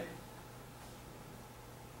 All right?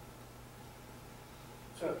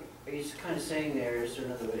 So, he's kind of saying there, is there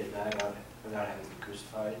another way to die without having to be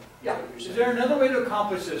crucified? Yeah. Is there another way to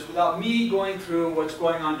accomplish this without me going through what's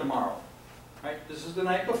going on tomorrow? Right? This is the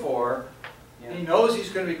night before. Yeah. He knows he's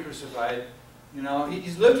going to be crucified.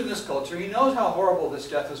 He's lived in this culture. He knows how horrible this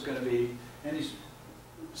death is going to be. And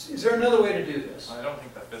is there another way to do this? I don't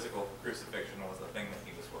think that physical crucifixion was the thing that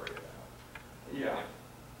he was worried about.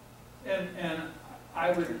 Yeah. And I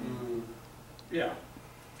would, yeah.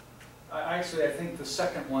 I think the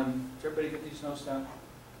second one, does everybody get these notes down?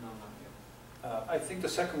 No, not yet. I think the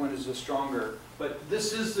second one is the stronger, but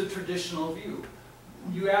this is the traditional view.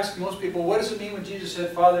 You ask most people, what does it mean when Jesus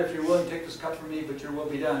said, Father, if you're willing, take this cup from me, but your will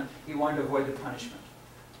be done? He wanted to avoid the punishment.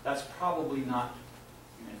 That's probably not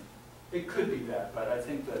It could be that, but I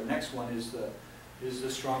think the next one is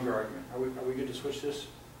the stronger argument. Are we good to switch this?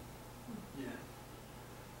 Yeah.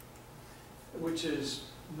 Which is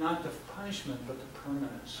not the punishment, but the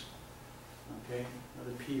permanence. Okay,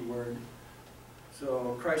 the P word.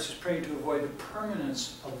 So Christ is praying to avoid the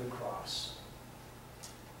permanence of the cross.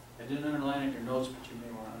 I didn't underline it in your notes, but you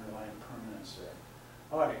may want to underline permanence there.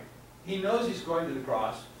 All right. He knows he's going to the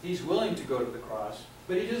cross. He's willing to go to the cross,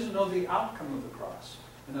 but he doesn't know the outcome of the cross.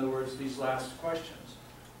 In other words, these last questions.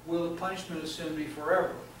 Will the punishment of sin be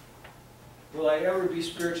forever? Will I ever be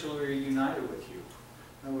spiritually reunited with you?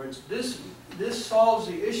 In other words, this solves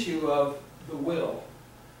the issue of the will.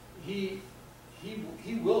 He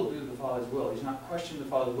will do the Father's will. He's not questioning the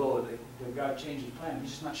Father's will that God changed his plan.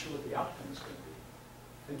 He's just not sure what the outcome is going to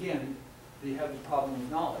be. Again, you have the problem of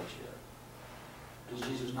knowledge here. Does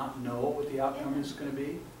Jesus not know what the outcome is going to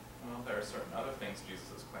be? Well, there are certain other things Jesus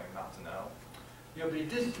is claiming not to know. Yeah, but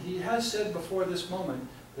he has said before this moment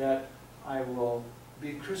that I will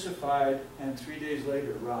be crucified and 3 days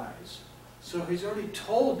later rise. So he's already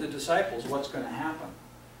told the disciples what's going to happen.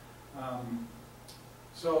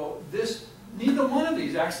 So neither one of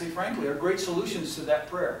these actually, frankly, are great solutions to that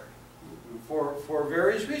prayer for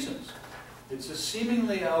various reasons. It's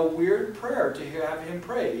seemingly a weird prayer to have him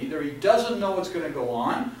pray. Either he doesn't know what's going to go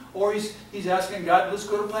on, or he's asking God, let's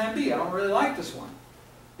go to plan B. I don't really like this one.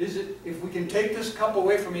 Is it, if we can take this cup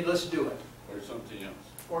away from me, let's do it. Or something else.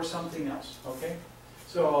 Or something else, okay?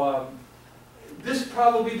 So this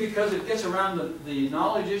probably, because it gets around the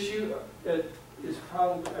knowledge issue, it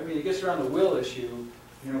gets around the will issue.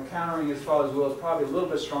 You know, countering his Father's will is probably a little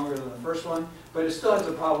bit stronger than the first one, but it still has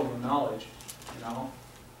the problem of knowledge, you know,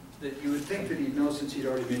 that you would think that he'd know since he'd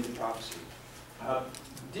already made the prophecy.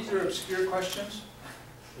 These are obscure questions,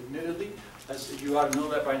 admittedly. You ought to know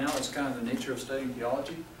that by now. It's kind of the nature of studying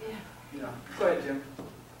theology. Yeah. You know. Go ahead, Jim.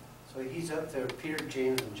 So he's up there, Peter,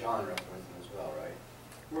 James, and John are up with him as well, right?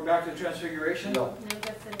 We're back to the Transfiguration? No. No,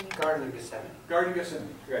 that's in the. Garden of Gethsemane. Garden of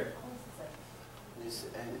Gethsemane. Great.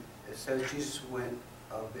 And it says Jesus went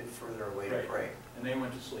a bit further away to Right. pray. And they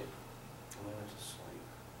went to sleep. And they went to sleep.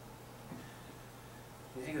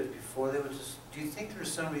 Do you think it was before they went to sleep? Do you think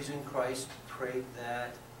there's some reason Christ prayed that?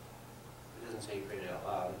 It doesn't say he prayed it out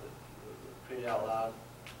loud, but he prayed it out loud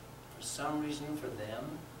for some reason for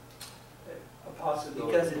them? A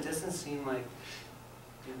possibility. Because it doesn't seem like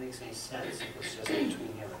it makes any sense if it's just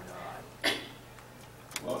between him and God.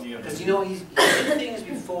 Well, yeah. Because you know, he's did things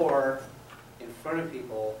before in front of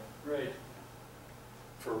people Right.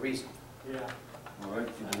 for a reason. Yeah. All right,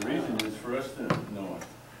 the reason is for us to know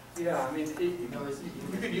it. Yeah, I mean,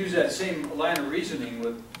 we could use that same line of reasoning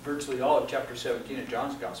with virtually all of chapter 17 of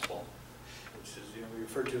John's Gospel, which is, you know, we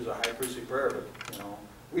refer to as a high priestly prayer, but, you know,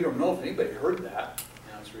 we don't know if anybody heard that.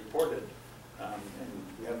 You know, it's reported. And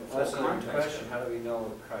we have the full That's another context. question. How do we know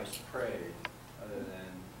what Christ prayed other than...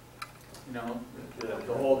 You know,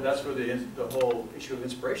 the whole, that's where the whole issue of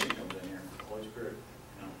inspiration comes in here. The Holy Spirit,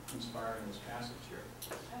 you know, inspiring this passage here.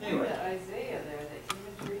 I think Anyway. that Isaiah there, the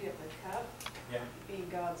imagery of the cup Yeah. being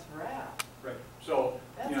God's wrath, Right. So,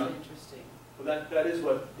 that's you know, interesting. well, that is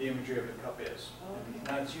what the imagery of the cup is. Okay. And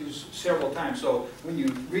that's used several times. So when you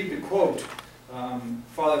read the quote,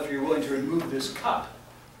 Father, if you're willing to remove this cup,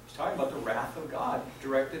 he's talking about the wrath of God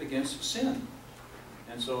directed against sin.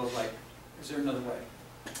 And so it's like, is there another way?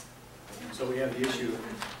 And so we have the issue,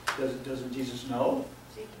 doesn't Jesus know?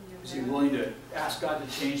 Seeking your Is he wrath. willing to ask God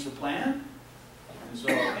to change the plan? And so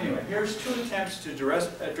anyway, here's two attempts to address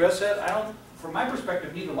that. From my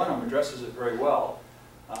perspective, neither one of them addresses it very well.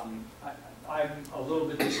 I'm a little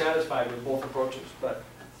bit dissatisfied with both approaches, but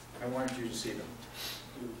I wanted you to see them.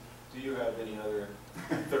 Do you have any other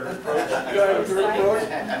third approach? Do I have a third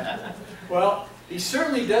approach? Well, he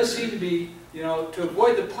certainly does seem to be, you know, to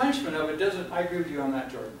avoid the punishment of it doesn't, I agree with you on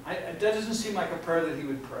that, Jordan. That doesn't seem like a prayer that he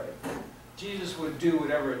would pray. Jesus would do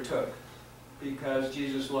whatever it took because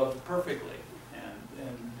Jesus loved perfectly.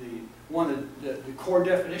 And the core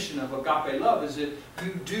definition of agape love is that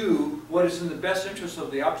you do what is in the best interest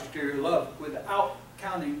of the object of your love without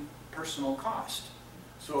counting personal cost.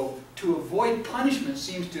 So to avoid punishment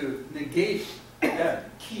seems to negate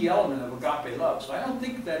that key element of agape love. So I don't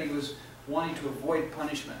think that he was wanting to avoid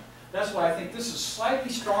punishment. That's why I think this is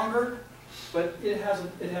slightly stronger, but it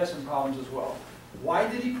has some problems as well. Why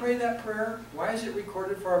did he pray that prayer? Why is it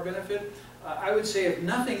recorded for our benefit? I would say if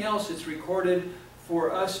nothing else, it's recorded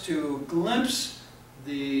for us to glimpse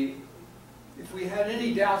if we had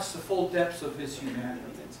any doubts, the full depths of his humanity.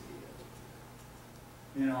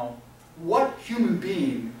 You know, what human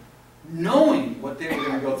being, knowing what they were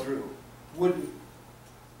going to go through, wouldn't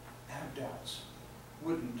have doubts,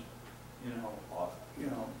 wouldn't,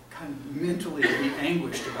 kind of mentally be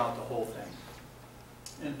anguished about the whole thing.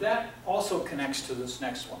 And that also connects to this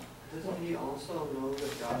next one. Doesn't he also know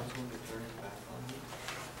that God is going to turn his back on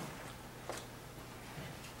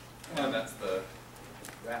him? And that's the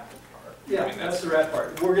wrath part. Yeah, I mean, that's the rat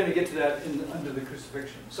part. We're going to get to that under the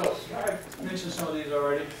crucifixion. So, I've mentioned some of these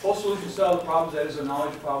already. Both solutions solve the problems, that is, a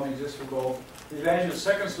knowledge problem exists for both. The advantage of the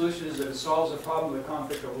second solution is that it solves the problem of the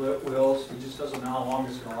conflict of wills. He just doesn't know how long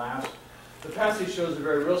it's going to last. The passage shows the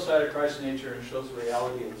very real side of Christ's nature and shows the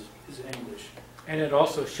reality of his anguish. And it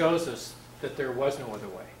also shows us that there was no other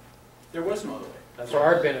way. There was no other way. That's For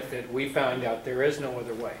right. our benefit, we found out there is no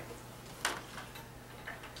other way.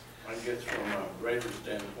 I guess from a writer's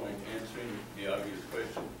standpoint, answering the obvious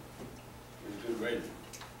question is good writing.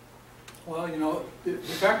 Well, you know, the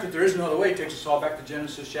fact that there is no other way takes us all back to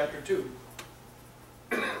Genesis chapter 2.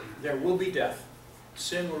 There will be death.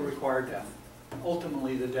 Sin will require death.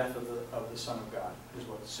 Ultimately, the death of the Son of God is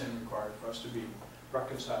what sin required for us to be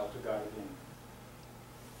reconciled to God again.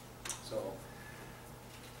 So,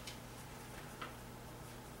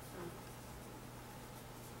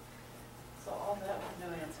 So all that with no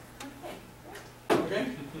answer. Okay.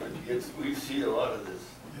 okay? Yes, we see a lot of this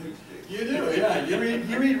these days. You do, yeah. You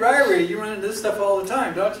read Ryrie, you run into this stuff all the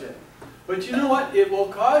time, don't you? But you know what? It will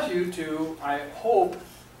cause you to, I hope,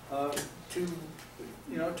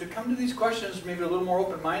 to come to these questions maybe a little more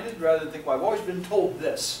open-minded rather than think, well, I've always been told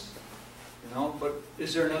this. You know, but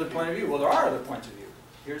is there another point of view? Well, there are other points of view.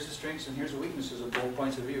 Here's the strengths and here's the weaknesses of both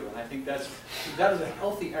points of view. And I think that is a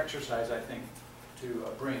healthy exercise, I think, to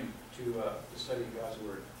bring to the study of God's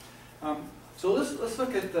Word. So let's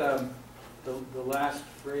look at the last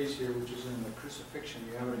phrase here, which is in the crucifixion.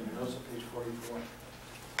 You have it in your notes on page 44.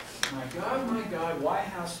 My God, why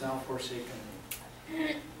hast thou forsaken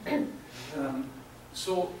me?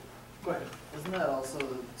 So, go ahead. Isn't that also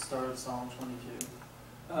the start of Psalm 22?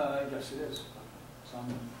 Yes, it is.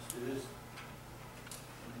 It is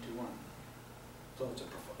 22:1. So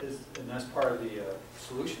and that's part of the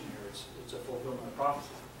solution here. It's a fulfillment of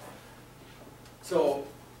prophecy. So,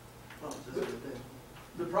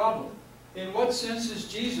 the problem. In what sense is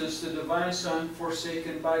Jesus, the divine Son,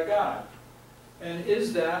 forsaken by God? And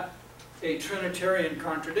is that a Trinitarian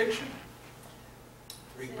contradiction?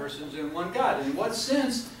 Three persons in one God. In what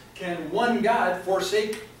sense can one God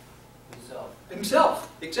forsake himself?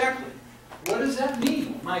 Exactly. What does that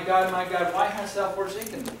mean? My God, why hast thou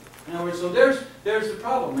forsaken me? In other words, so there's the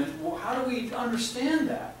problem. And how do we understand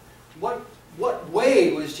that? What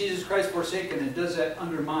way was Jesus Christ forsaken, and does that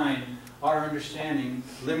undermine our understanding,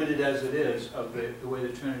 limited as it is, of the way the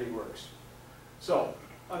Trinity works? So,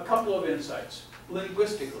 a couple of insights.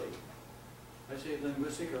 Linguistically. Did I say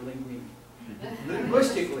linguistic or linguine?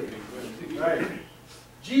 Linguistically. Right.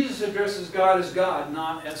 Jesus addresses God as God,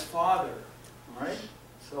 not as Father. All right?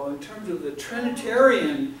 So in terms of the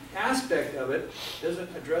Trinitarian aspect of it, it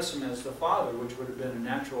doesn't address him as the Father, which would have been a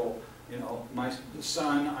natural, the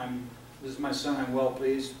Son, this is my Son, I'm well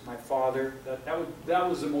pleased, my Father. That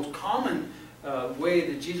was the most common way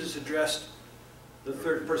that Jesus addressed the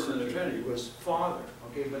third person of the Trinity, was Father.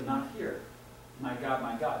 Okay, but not here. My God,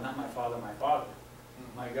 not my Father, my Father.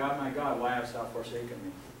 My God, why hast thou forsaken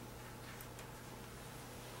me?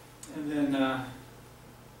 And then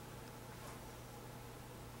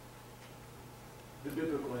the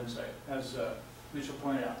biblical insight, as Mitchell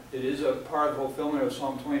pointed out. It is a part of the fulfillment of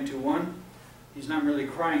Psalm 22:1. He's not merely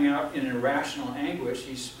crying out in irrational anguish.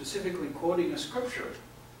 He's specifically quoting a scripture,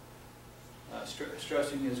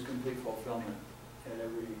 stressing his complete fulfillment at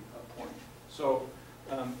every point. So,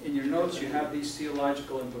 in your notes, you have these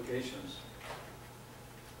theological implications.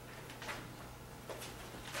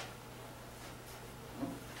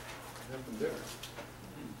 Nothing there.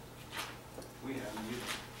 We haven't used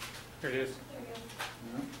Here it is.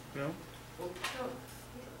 No? No?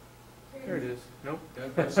 There Here it is. Nope.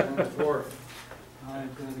 That's on the floor. I'm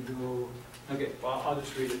going to go. Okay, well, I'll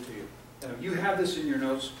just read it to you. You have this in your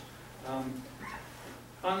notes.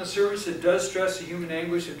 On the surface, it does stress the human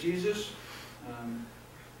anguish of Jesus.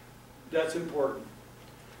 That's important.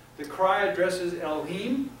 The cry addresses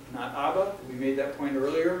Elohim, not Abba. We made that point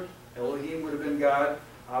earlier. Elohim would have been God.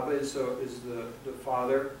 Abba is the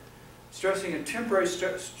Father. Stressing a temporary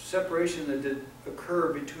separation that did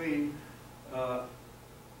occur between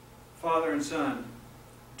Father and Son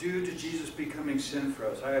due to Jesus becoming sin for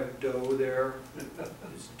us. I have dough there.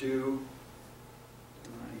 It's due.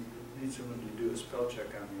 I need someone to do a spell check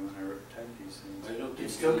on me when I type these things. I don't think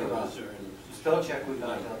It's still any of come us out. are in the position. Spell check would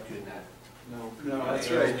not help you in that. No, that's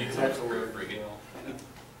Yeah, right. need That's some a word. proofreading.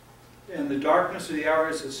 And the darkness of the hour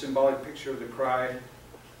is a symbolic picture of the cry,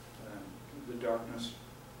 the darkness.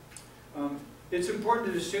 it's important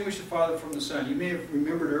to distinguish the Father from the Son. You may have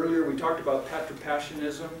remembered earlier we talked about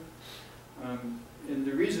patripassionism. And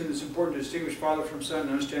the reason it's important to distinguish Father from Son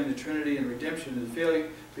and understand the Trinity and redemption and failing,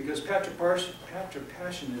 because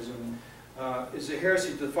patripassionism is a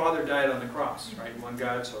heresy that the Father died on the cross, right? One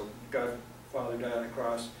God, so God, Father died on the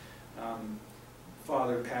cross.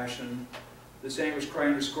 Father, passion. This anguish cry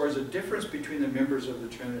underscores a difference between the members of the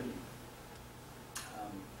Trinity.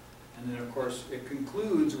 And then, of course, it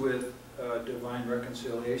concludes with divine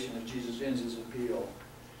reconciliation as Jesus ends his appeal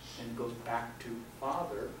and goes back to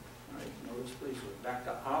Father. Right? Notice, please, back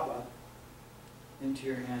to Abba. Into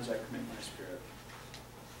your hands I commit my spirit.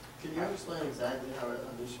 Can you explain exactly how it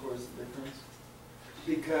underscores the difference?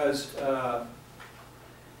 Because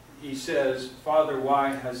he says, Father,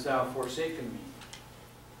 why hast thou forsaken me?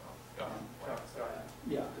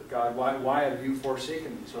 Yeah, God, why have you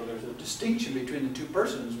forsaken me? So there's a distinction between the two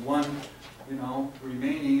persons, one,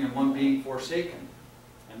 remaining and one being forsaken.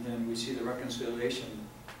 And then we see the reconciliation,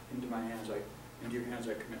 into your hands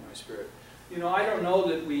I commit my spirit. I don't know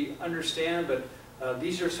that we understand, but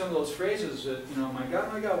these are some of those phrases that, my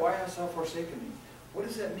God, why hast thou forsaken me? What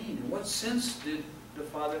does that mean? In what sense did the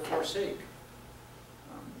Father forsake?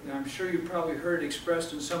 I'm sure you probably heard it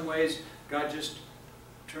expressed in some ways, God just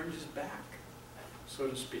turned his back, so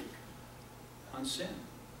to speak, on sin.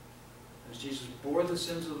 As Jesus bore the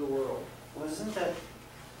sins of the world. Well, isn't that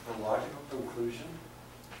the logical conclusion?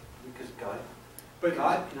 Because God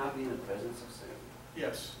cannot be in the presence of sin.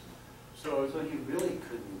 Yes. So he really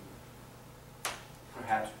couldn't,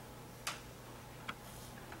 perhaps,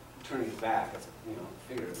 turn his back,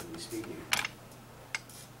 figuratively speaking. He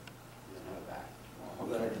doesn't have a back.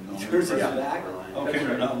 He turns his back on it. Okay,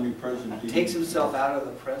 they're not omnipresent. Takes himself out of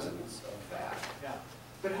the presence of that. Yeah.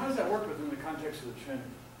 But how does that work within the context of the Trinity?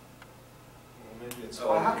 Well, maybe it's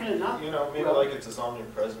Well, how can it not? maybe like it's his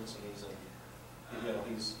omnipresence and he's in,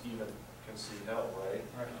 he's even can see hell, right?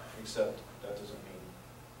 Right. Except that doesn't mean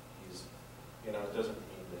he's, it doesn't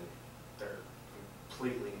mean that they're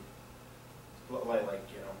completely like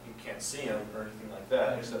you can't see him or anything like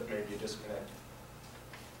that, except maybe a disconnect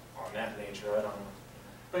on that nature. I don't know.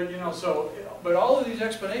 But but all of these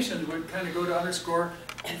explanations would kind of go to underscore,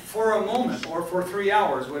 for a moment or for 3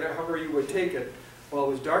 hours, however you would take it, while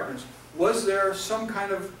it was darkness, was there some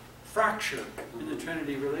kind of fracture in the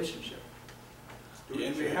Trinity relationship? Do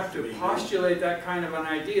we have to postulate that kind of an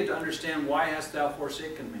idea to understand why hast thou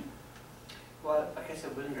forsaken me? Well, like I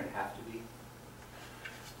said, wouldn't there have to be?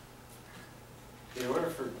 In order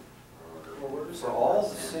for all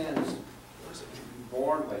the sins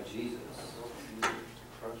borne by Jesus,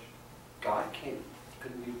 God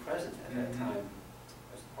couldn't be present at that time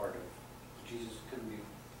as part of, Jesus couldn't be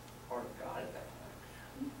part of God at that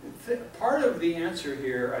time. Part of the answer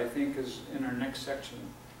here, I think, is in our next section,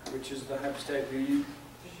 which is the hypo-static union,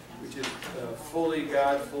 which is fully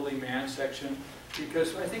God, fully man section.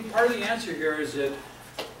 Because I think part of the answer here is that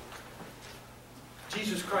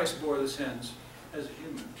Jesus Christ bore the sins as a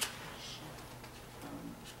human.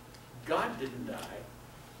 God didn't die.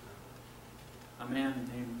 A man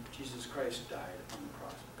named Jesus Christ died on the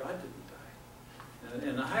cross. God didn't die.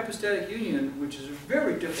 And the hypo-static union, which is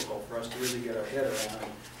very difficult for us to really get our head around,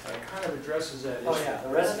 kind of addresses that issue. Oh yeah, the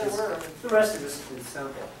rest of this is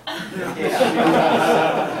simple.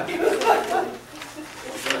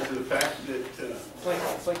 The fact that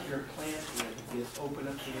It's like you're a plant and you just open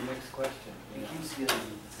up to the next question. It keeps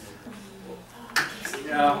getting,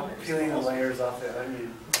 Yeah. peeling the layers off the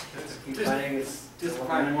onion. Keep finding it's Just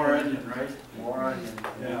find more onion, right? more onion.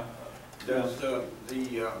 Yeah. does the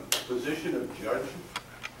position of judge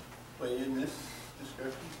play in this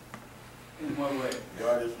discussion? In what way?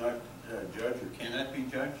 God is not judge or cannot be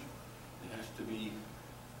judged. It has to be,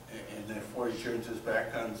 and therefore he turns his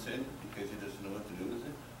back on sin because he doesn't know what to do with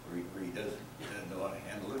it, or he doesn't know how to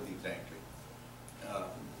handle it exactly.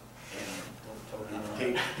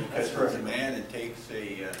 Because he's a man, it takes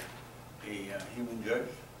a human judge,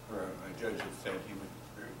 or a judge that's had human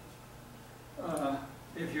experience.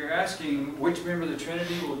 If you're asking which member of the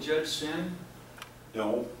Trinity will judge sin,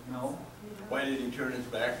 No. no. Why did he turn his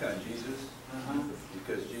back on Jesus? Uh-huh.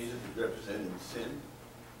 Because Jesus represented sin,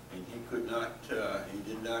 and he could not, he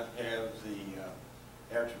did not have the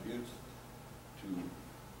attributes to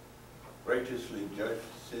righteously judge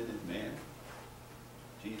sin in man.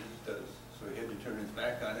 Jesus does, so he had to turn his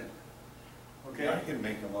back on it. Okay. I can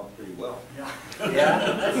make him up pretty well. Yeah.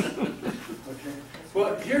 Yeah. Okay.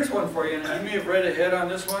 Well, here's one for you, and you may have read ahead on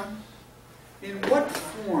this one. In what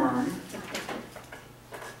form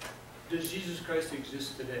does Jesus Christ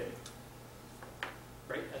exist today?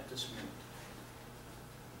 Right at this minute.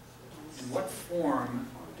 In what form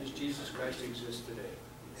does Jesus Christ exist today?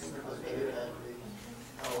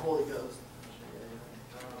 Holy Ghost.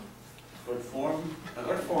 What form?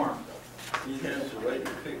 What form? He has the right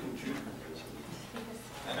to pick and choose.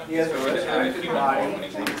 I know He has a he's going to have resurrected human body. form when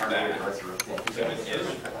he comes back.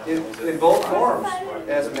 In both forms,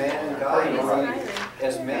 as man and God,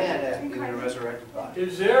 as man in a resurrected body.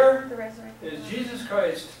 Is there, The resurrection. is Jesus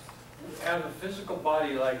Christ have a physical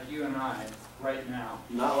body like you and I right now?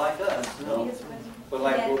 Not like us, He no, is resurrected. but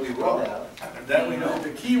like what we will have. That we know.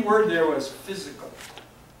 The key word there was physical,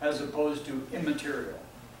 as opposed to immaterial.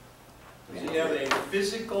 So you have a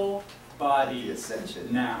physical body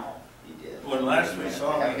ascension. now. He did. When last we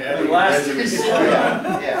saw him, he had When a last we resurrected saw him.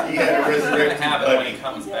 body. Yeah. He had a He's going to resurrected have it when body. he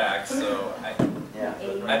comes back, so Yeah.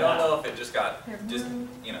 I don't know if it just got,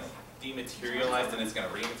 dematerialized and it's going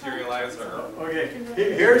to rematerialize, or Okay,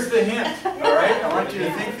 here's the hint, all right? I want you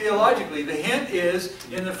to think theologically. The hint is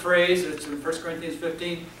in the phrase, it's in 1 Corinthians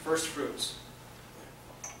 15, first fruits.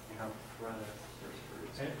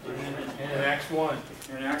 And in Acts 1,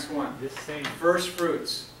 In Acts 1. this same First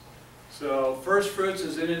fruits. So first fruits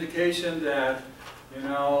is an indication that, you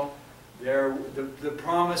know, the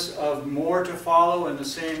promise of more to follow in the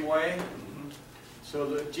same way. So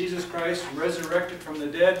that Jesus Christ, resurrected from the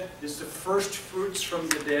dead, is the first fruits from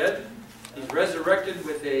the dead. He's resurrected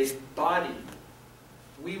with a body.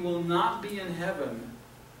 We will not be in heaven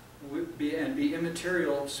and be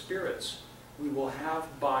immaterial spirits. We will have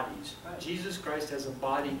bodies. Jesus Christ has a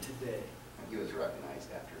body today. He was recognized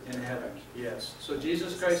after In heaven, yes. So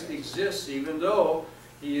Jesus Christ exists even though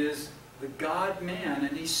He is the God-man,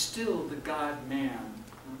 and He's still the God-man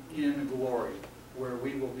in glory, where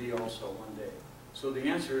we will be also one day. So the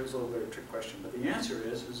answer is a little bit of a trick question, but the answer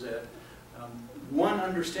is that one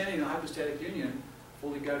understanding of the hypostatic union,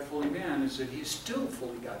 fully God, fully man, is that He's still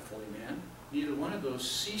fully God, fully man. Neither one of those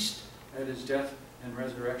ceased at His death and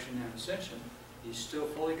resurrection and ascension. He's still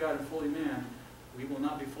fully God and fully man. We will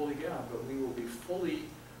not be fully God, but we will be fully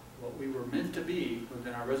what we were meant to be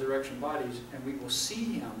within our resurrection bodies, and we will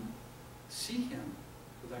see Him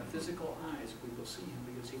with our physical eyes. We will see Him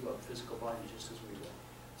because He will have a physical body just as we will.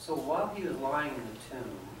 So while he was lying in the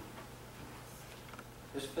tomb,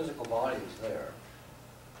 his physical body was there.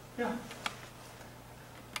 Yeah.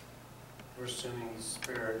 We're assuming his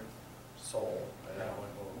spirit, soul,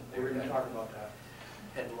 They were going to talk about that.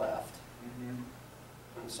 had left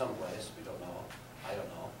in some place. We don't know. I don't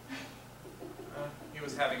know. he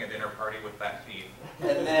was having a dinner party with that thief.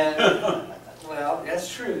 And then, well,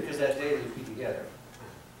 that's true because that day they'd be together.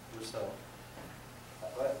 So,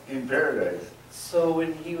 but In paradise. so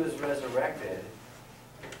when he was resurrected,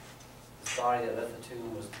 his body that left the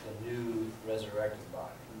tomb was the new resurrected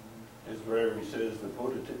body. Is where he says the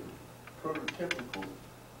prototypical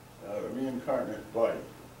reincarnate body.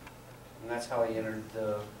 And that's how he entered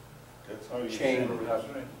the That's how you chamber ascend. without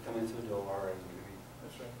That's right. coming through the door and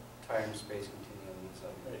That's right. time and space continuum and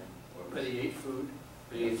stuff. But He ate food,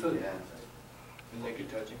 But he ate food. Yeah. and they could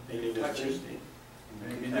touch Him. And he was Touch Him. thirsty.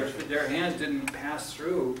 I mean, their hands didn't pass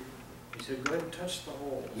through. He said, go ahead and touch the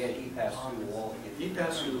hole. Yet he passed through the wall. He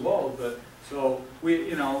passed through the wall, but, so,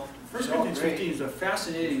 we, 1 Corinthians 15 is a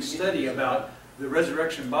fascinating study about the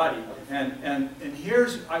resurrection body. And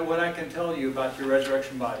here's what I can tell you about your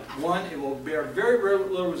resurrection body. One, it will bear very, very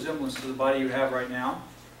little resemblance to the body you have right now,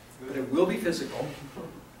 but it will be physical.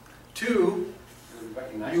 Two,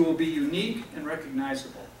 you will be unique and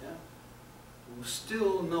recognizable. We will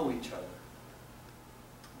still know each other.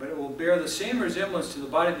 But it will bear the same resemblance to the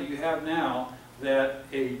body that you have now that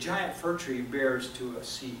a giant fir tree bears to a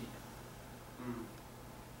seed.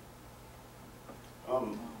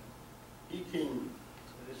 He came,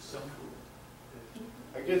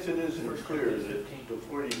 I guess it isn't clear that the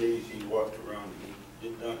 40 days he walked around, he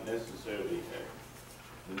did not necessarily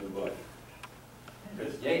have the new body.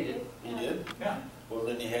 Yeah, he did. He did? Yeah. Well,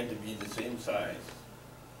 then he had to be the same size.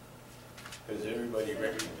 Because everybody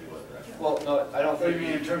recognized it. Well, no, I don't What do you think.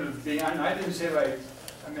 mean in terms of being, I didn't say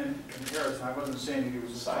I meant comparison, I wasn't saying that he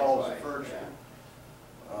was as tall as a fir tree.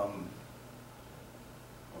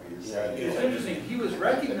 Yeah, I It's guess. interesting, he was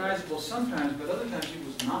recognizable sometimes, but other times he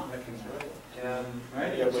was not recognizable.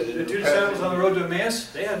 Right? Yeah, but The two disciples on the road to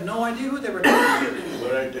Emmaus, they had no idea who they were talking to.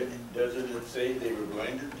 But doesn't it say they were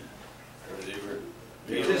blinded? Or they were?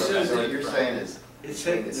 It just says So that- what you're saying is, It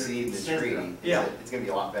between the seed and the tree, Yeah. it's going to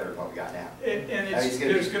be a lot better than what we got now. And It's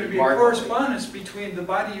gonna there's be going to be a remarkably- correspondence between the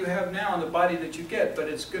body you have now and the body that you get, but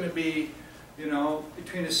it's going to be,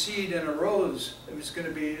 between a seed and a rose. It's going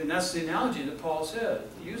to be, and that's the analogy that Paul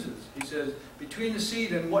uses. He says, between the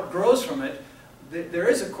seed and what grows from it, there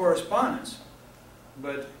is a correspondence,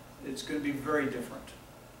 but it's going to be very different,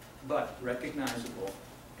 but recognizable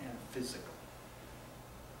physical.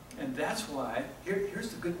 And that's why, here's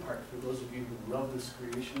the good part for those of you who love this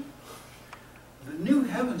creation. The new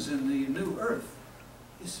heavens and the new earth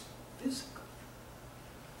is physical.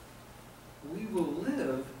 We will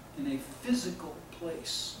live in a physical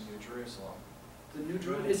place. New Jerusalem. The New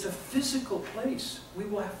Jerusalem, it's a physical place. We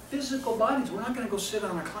will have physical bodies. We're not going to go sit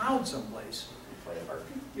on a cloud someplace. Play a harp.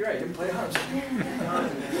 You're right, you can play harps.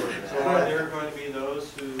 So are there going to be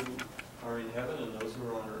those who are in heaven and those who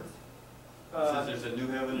are on earth? It says there's a new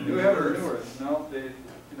heaven and a New heaven and new earth.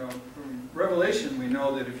 No, from Revelation we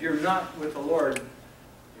know that if you're not with the Lord,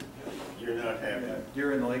 You're not happy.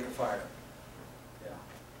 you're in the lake of fire.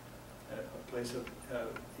 Yeah, a place of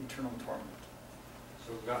eternal torment.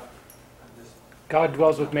 So God, God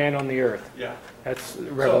dwells with man on the earth. yeah. That's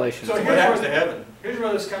Revelation. So What here's happens where, to heaven? here's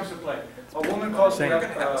where this comes to play. A woman calls me up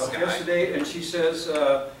yesterday and she says,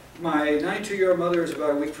 my 92-year-old mother is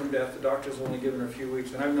about a week from death. The doctor's only given her a few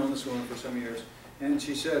weeks, and I've known this woman for some years. And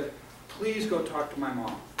she said, please go talk to my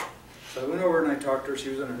mom. So I went over and I talked to her. She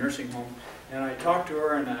was in a nursing home. And I talked to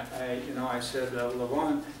her and I said,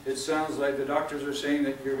 LaVon, it sounds like the doctors are saying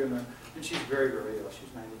that you're going to, and she's very, very ill.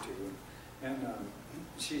 She's 92. And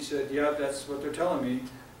she said, yeah, that's what they're telling me.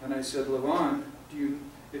 And I said, LaVon,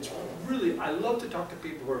 it's really, I love to talk to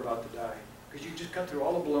people who are about to die. Because you just cut through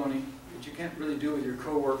all the baloney that you can't really do with your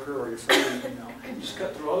coworker or your friend, You just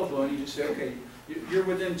cut through all the baloney. You just say, okay, you're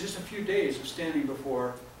within just a few days of standing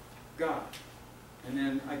before God. And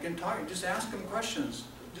then I can talk, just ask them questions.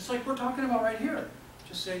 Just like we're talking about right here.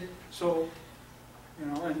 Just say, so,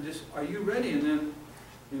 and just, are you ready? And then,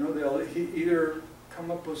 they'll either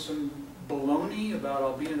come up with some baloney about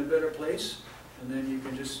I'll be in a better place, and then you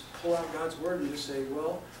can just pull out God's word and just say,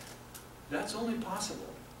 well, that's only possible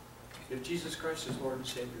if Jesus Christ is Lord and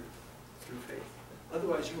Savior through faith.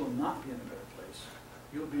 Otherwise, you will not be in a better place.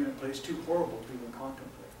 You'll be in a place too horrible to even contemplate.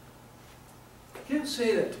 I can't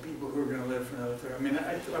say that to people who are going to live for another 30. I mean,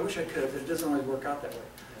 I wish I could. It doesn't always work out that way.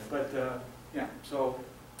 But, yeah, so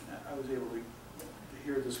I was able to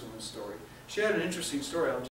hear this woman's story. She had an interesting story.